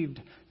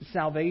received the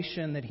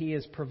salvation that He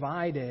has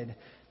provided,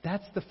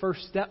 that's the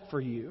first step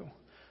for you.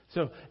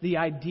 So the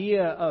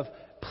idea of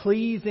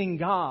pleasing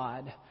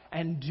God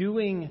and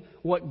doing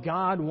what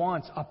God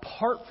wants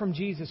apart from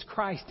Jesus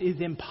Christ is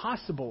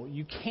impossible.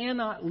 You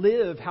cannot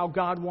live how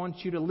God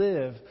wants you to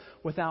live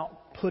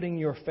without putting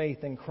your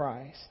faith in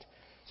Christ.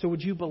 So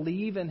would you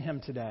believe in Him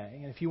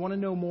today? And if you want to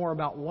know more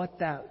about what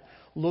that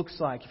looks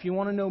like, if you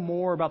want to know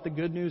more about the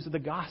good news of the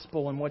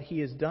gospel and what He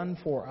has done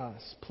for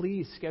us,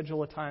 please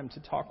schedule a time to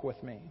talk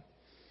with me.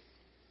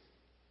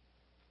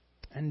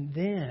 And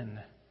then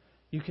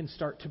you can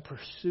start to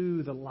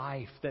pursue the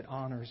life that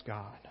honors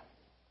God.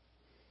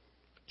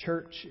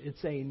 Church,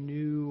 it's a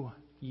new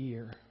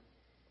year.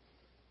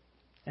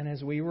 And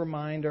as we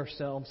remind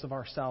ourselves of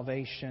our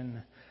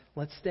salvation,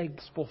 let's stay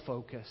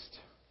gospel-focused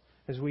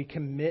as we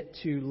commit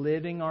to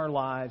living our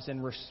lives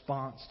in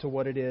response to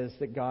what it is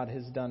that God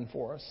has done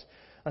for us.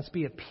 Let's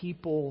be a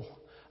people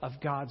of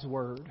God's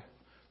Word,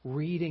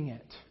 reading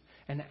it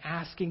and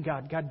asking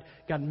God,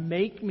 God,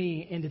 make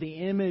me into the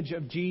image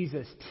of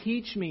Jesus.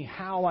 Teach me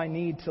how I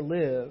need to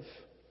live.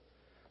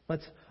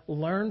 Let's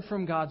learn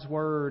from God's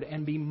Word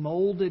and be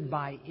molded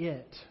by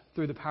it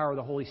through the power of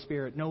the Holy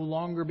Spirit, no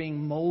longer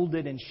being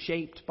molded and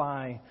shaped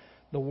by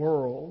the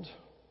world.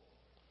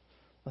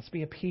 Let's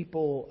be a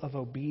people of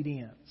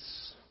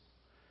obedience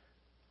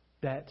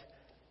that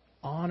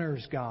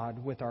honors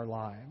God with our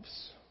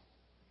lives.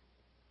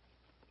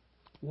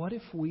 What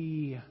if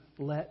we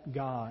let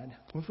God,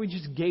 what if we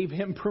just gave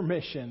Him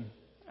permission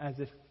as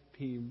if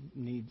He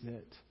needs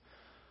it?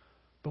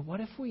 But what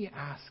if we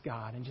ask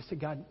God and just say,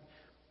 God,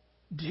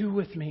 do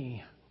with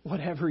me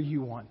whatever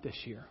you want this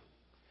year.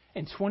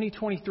 In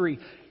 2023,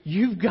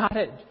 you've got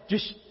it.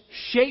 Just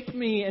shape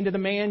me into the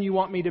man you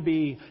want me to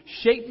be.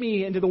 Shape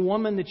me into the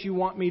woman that you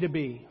want me to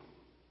be.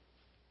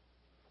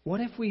 What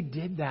if we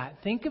did that?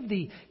 Think of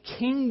the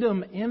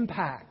kingdom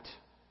impact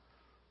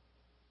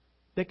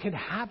that could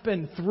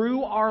happen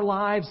through our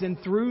lives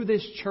and through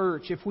this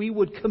church if we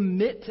would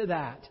commit to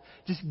that.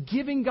 Just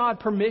giving God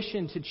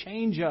permission to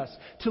change us,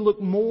 to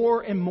look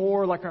more and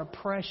more like our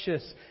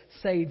precious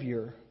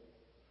Savior.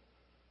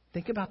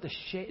 Think about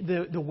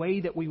the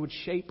way that we would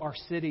shape our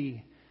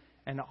city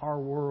and our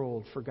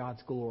world for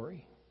God's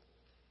glory.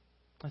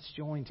 Let's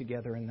join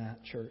together in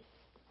that, church.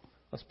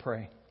 Let's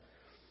pray.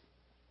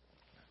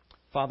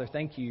 Father,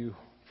 thank you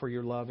for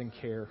your love and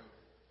care.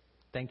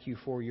 Thank you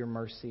for your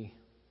mercy.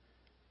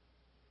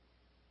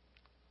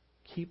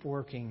 Keep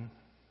working.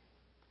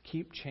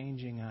 Keep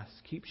changing us.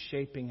 Keep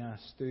shaping us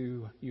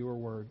through your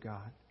word,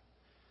 God.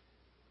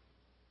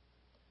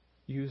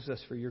 Use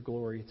us for your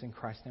glory. It's in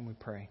Christ's name we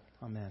pray.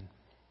 Amen.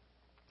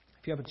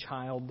 If you have a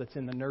child that's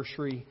in the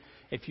nursery,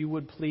 if you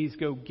would please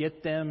go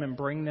get them and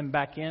bring them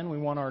back in. We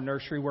want our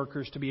nursery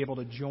workers to be able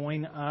to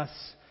join us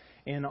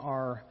in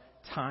our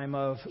time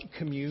of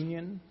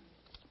communion.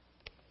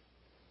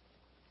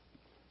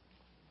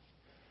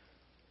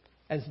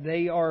 As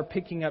they are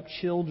picking up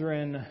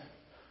children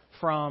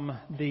from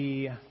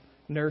the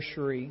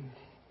nursery,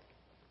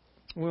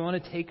 We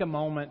want to take a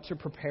moment to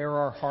prepare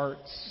our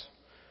hearts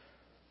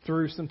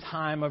through some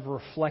time of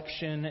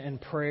reflection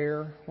and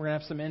prayer. We're going to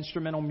have some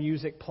instrumental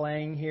music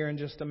playing here in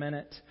just a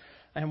minute.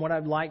 And what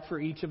I'd like for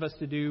each of us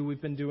to do,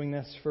 we've been doing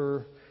this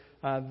for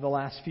the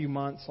last few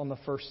months on the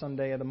first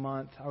Sunday of the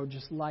month. I would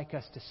just like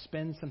us to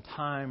spend some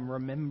time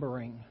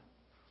remembering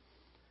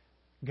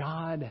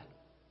God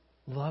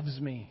loves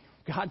me.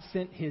 God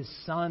sent His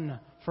Son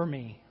for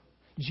me.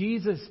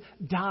 Jesus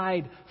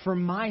died for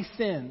my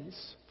sins,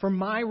 for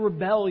my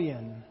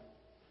rebellion.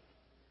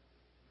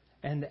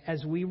 And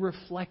as we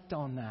reflect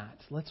on that,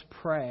 let's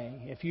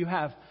pray. If you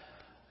have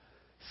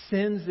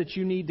sins that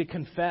you need to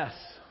confess,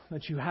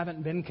 that you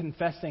haven't been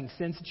confessing,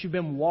 sins that you've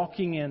been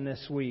walking in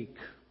this week,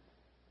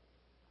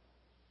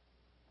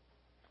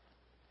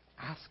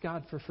 ask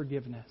God for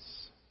forgiveness.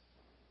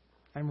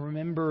 And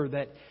remember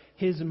that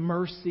His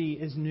mercy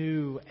is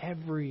new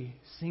every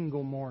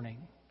single morning.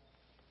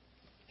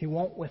 He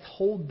won't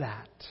withhold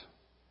that.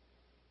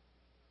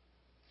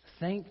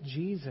 Thank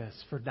Jesus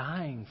for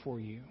dying for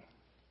you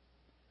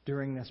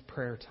during this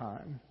prayer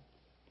time.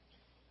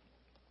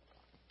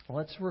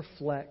 Let's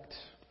reflect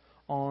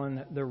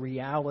on the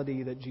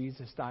reality that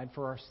Jesus died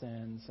for our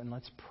sins, and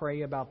let's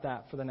pray about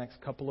that for the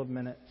next couple of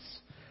minutes.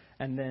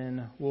 And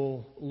then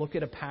we'll look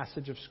at a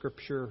passage of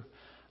Scripture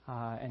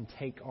and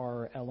take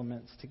our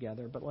elements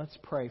together. But let's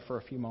pray for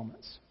a few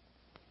moments.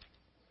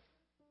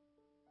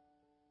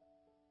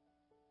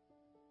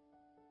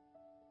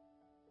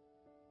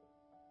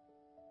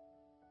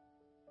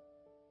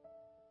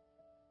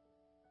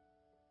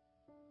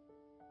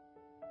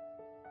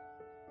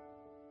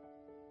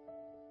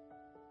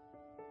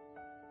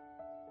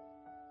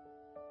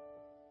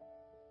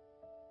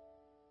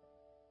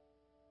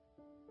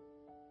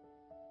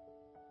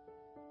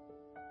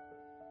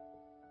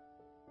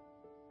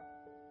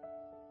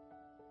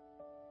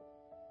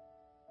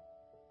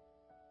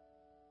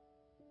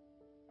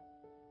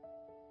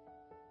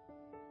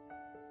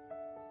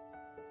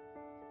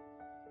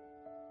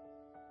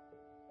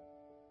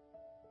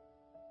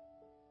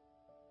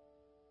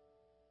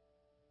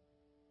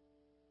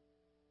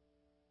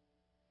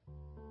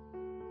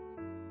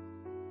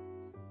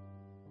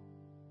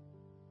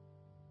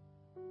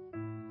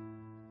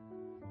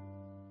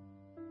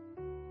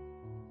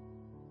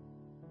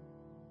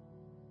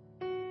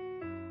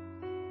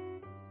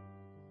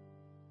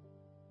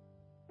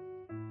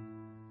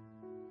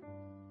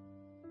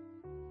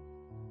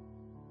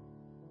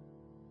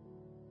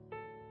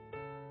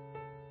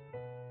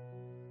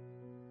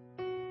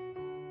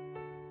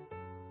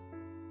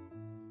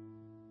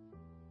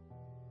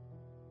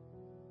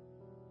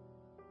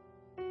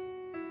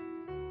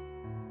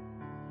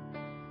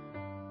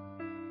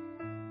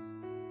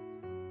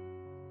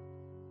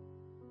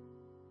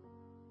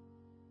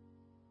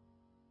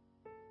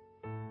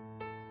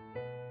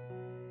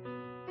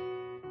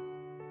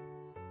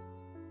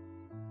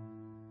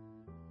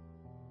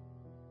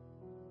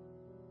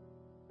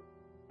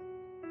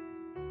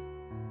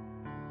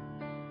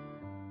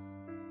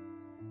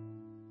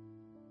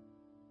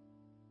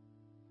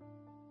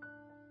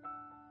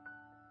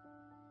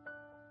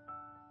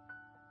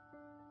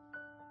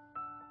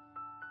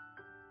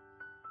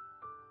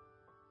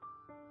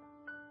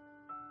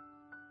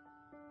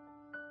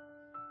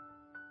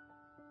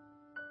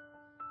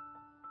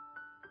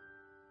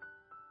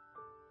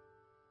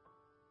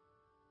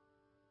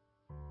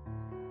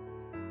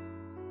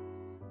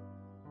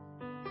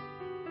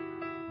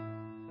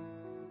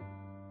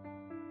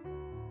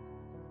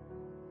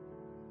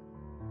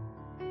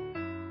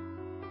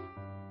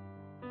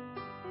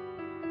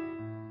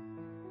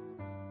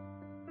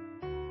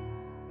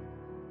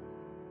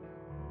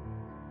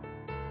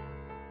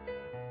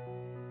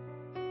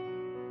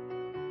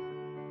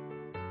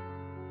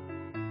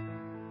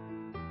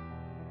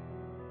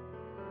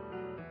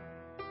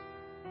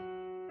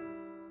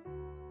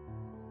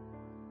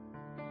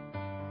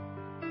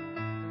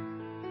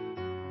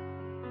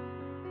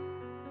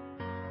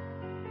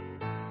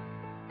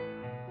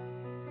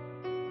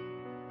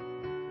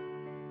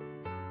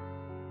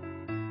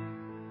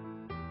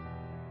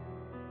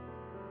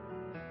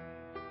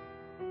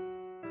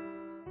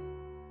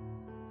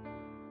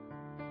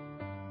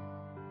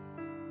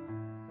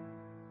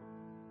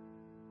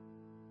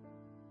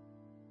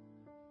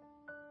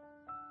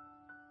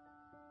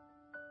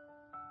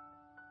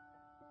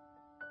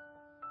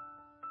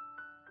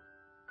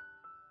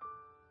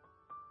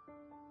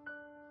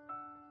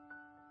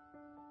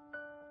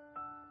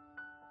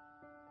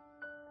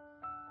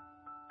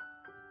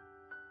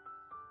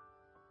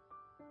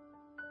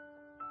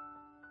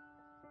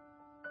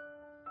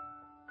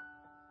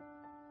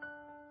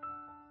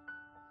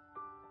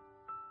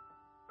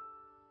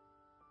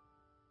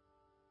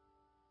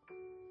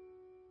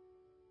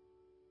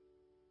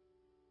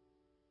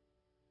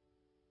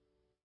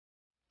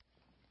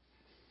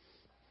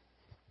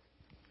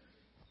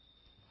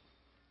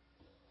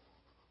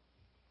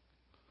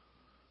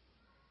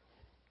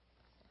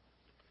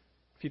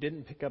 If you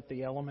didn't pick up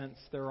the elements,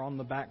 they're on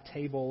the back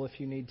table if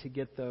you need to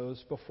get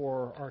those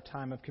before our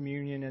time of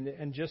communion.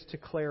 And just to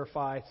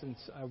clarify, since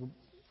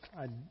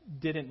I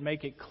didn't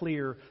make it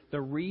clear. The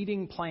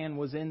reading plan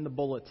was in the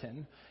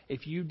bulletin.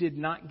 If you did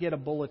not get a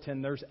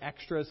bulletin, there's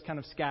extras kind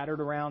of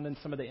scattered around in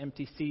some of the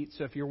empty seats.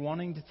 So if you're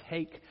wanting to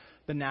take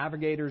the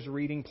Navigator's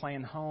reading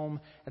plan home,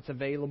 it's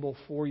available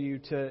for you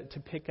to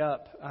pick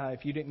up.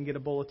 If you didn't get a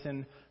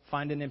bulletin,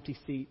 find an empty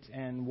seat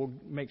and we'll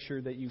make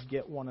sure that you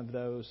get one of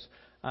those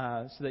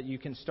so that you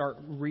can start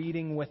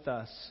reading with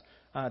us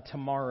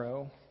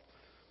tomorrow.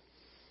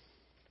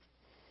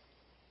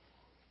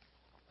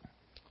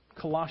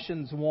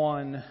 Colossians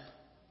 1,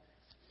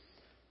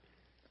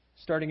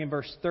 starting in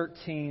verse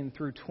 13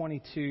 through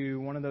 22,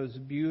 one of those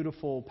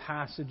beautiful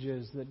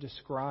passages that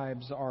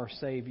describes our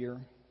Savior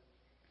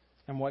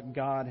and what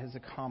God has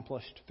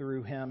accomplished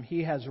through Him.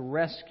 He has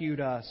rescued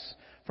us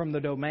from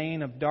the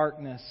domain of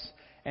darkness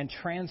and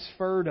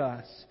transferred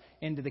us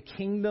into the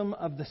kingdom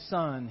of the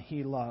Son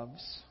He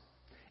loves.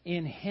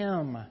 In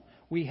Him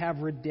we have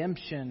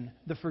redemption,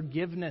 the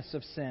forgiveness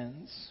of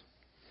sins.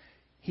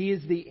 He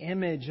is the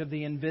image of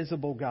the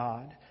invisible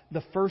God,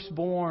 the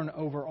firstborn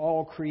over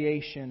all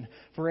creation.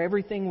 For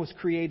everything was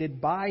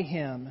created by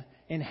Him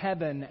in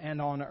heaven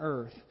and on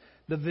earth,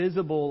 the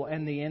visible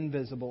and the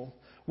invisible,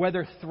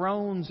 whether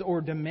thrones or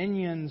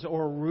dominions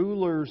or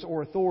rulers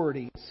or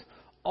authorities.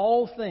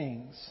 All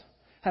things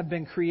have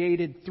been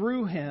created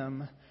through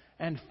Him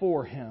and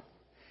for Him.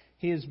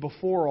 He is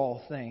before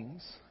all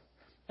things,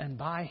 and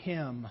by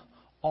Him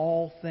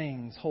all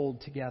things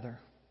hold together.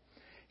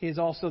 He is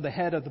also the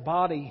head of the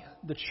body,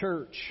 the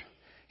church.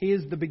 He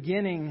is the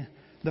beginning,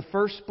 the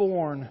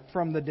firstborn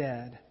from the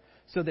dead,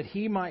 so that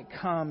He might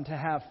come to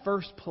have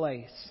first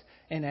place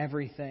in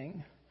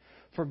everything.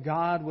 For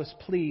God was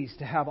pleased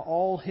to have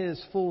all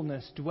His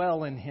fullness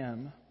dwell in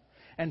Him,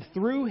 and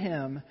through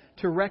Him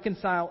to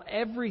reconcile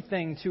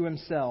everything to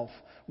Himself,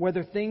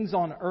 whether things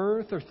on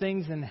earth or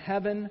things in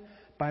heaven,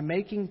 by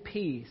making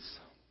peace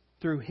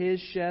through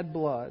His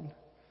blood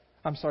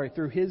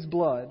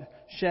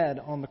shed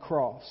on the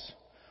cross.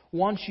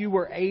 Once you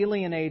were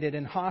alienated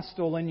and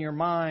hostile in your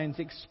minds,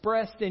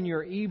 expressed in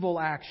your evil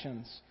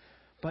actions.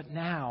 But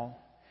now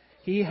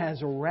He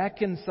has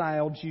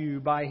reconciled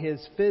you by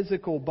His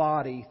physical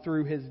body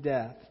through His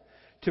death,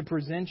 to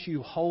present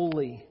you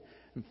holy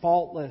and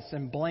faultless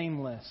and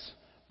blameless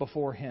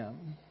before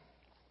Him.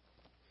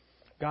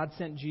 God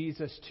sent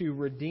Jesus to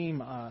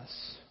redeem us,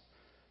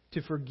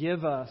 to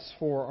forgive us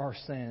for our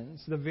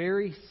sins. The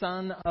very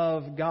Son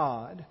of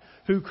God,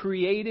 who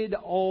created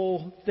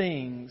all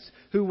things,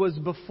 who was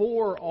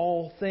before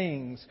all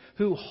things,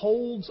 who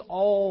holds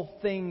all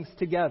things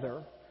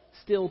together,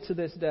 still to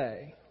this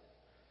day,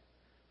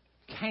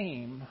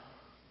 came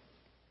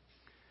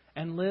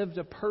and lived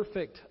a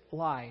perfect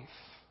life,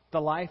 the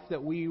life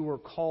that we were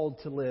called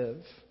to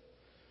live.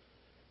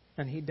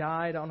 And He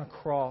died on a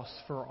cross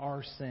for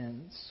our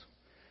sins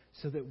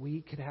so that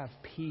we could have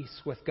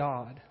peace with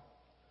God.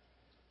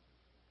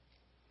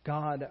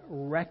 God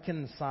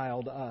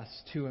reconciled us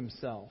to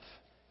Himself.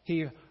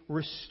 He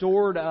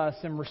restored us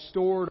and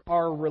restored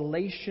our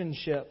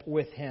relationship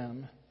with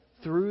Him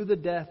through the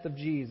death of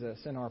Jesus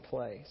in our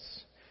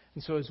place.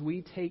 And so as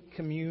we take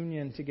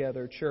communion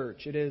together,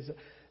 church, it is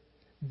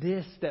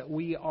this that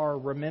we are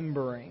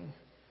remembering.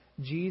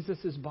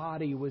 Jesus'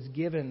 body was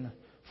given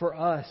for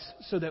us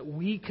so that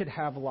we could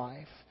have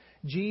life.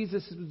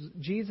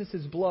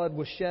 Jesus' blood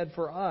was shed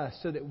for us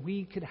so that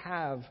we could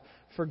have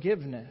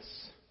forgiveness.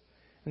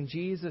 And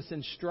Jesus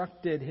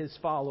instructed His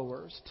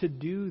followers to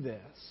do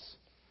this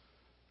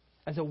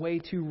as a way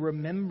to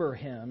remember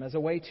Him, as a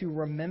way to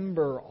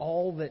remember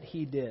all that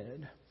He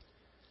did.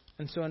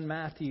 And so in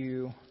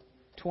Matthew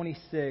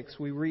 26,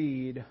 we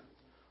read,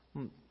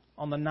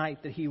 on the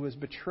night that He was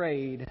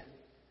betrayed,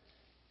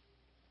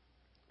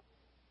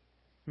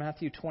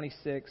 Matthew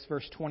 26,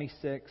 verse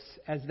 26,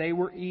 as they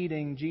were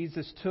eating,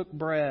 Jesus took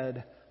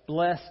bread,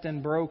 blessed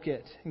and broke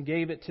it, and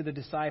gave it to the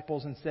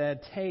disciples and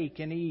said, "Take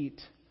and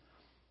eat.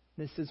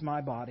 This is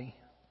my body."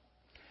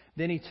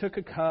 Then He took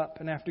a cup,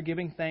 and after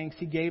giving thanks,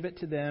 He gave it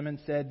to them and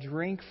said,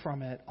 "Drink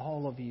from it,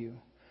 all of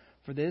you,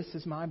 for this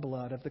is my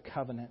blood of the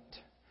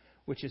covenant,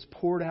 which is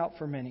poured out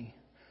for many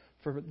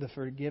for the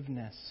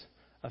forgiveness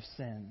of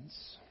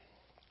sins."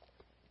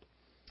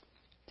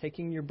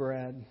 Taking your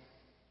bread,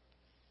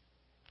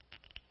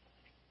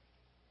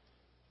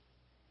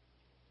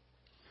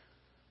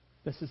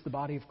 this is the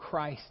body of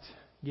Christ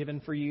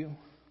given for you.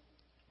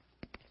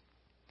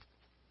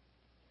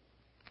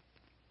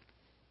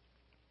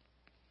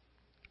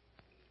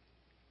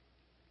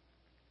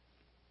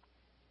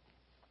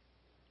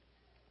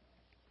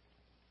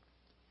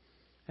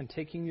 And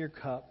taking your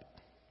cup,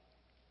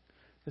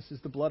 this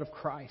is the blood of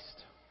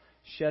Christ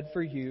shed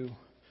for you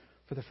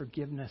for the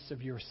forgiveness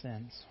of your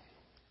sins.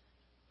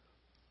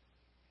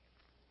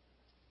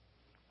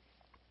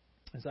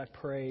 As I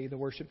pray, the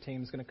worship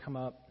team is going to come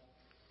up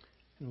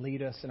and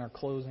lead us in our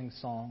closing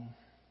song.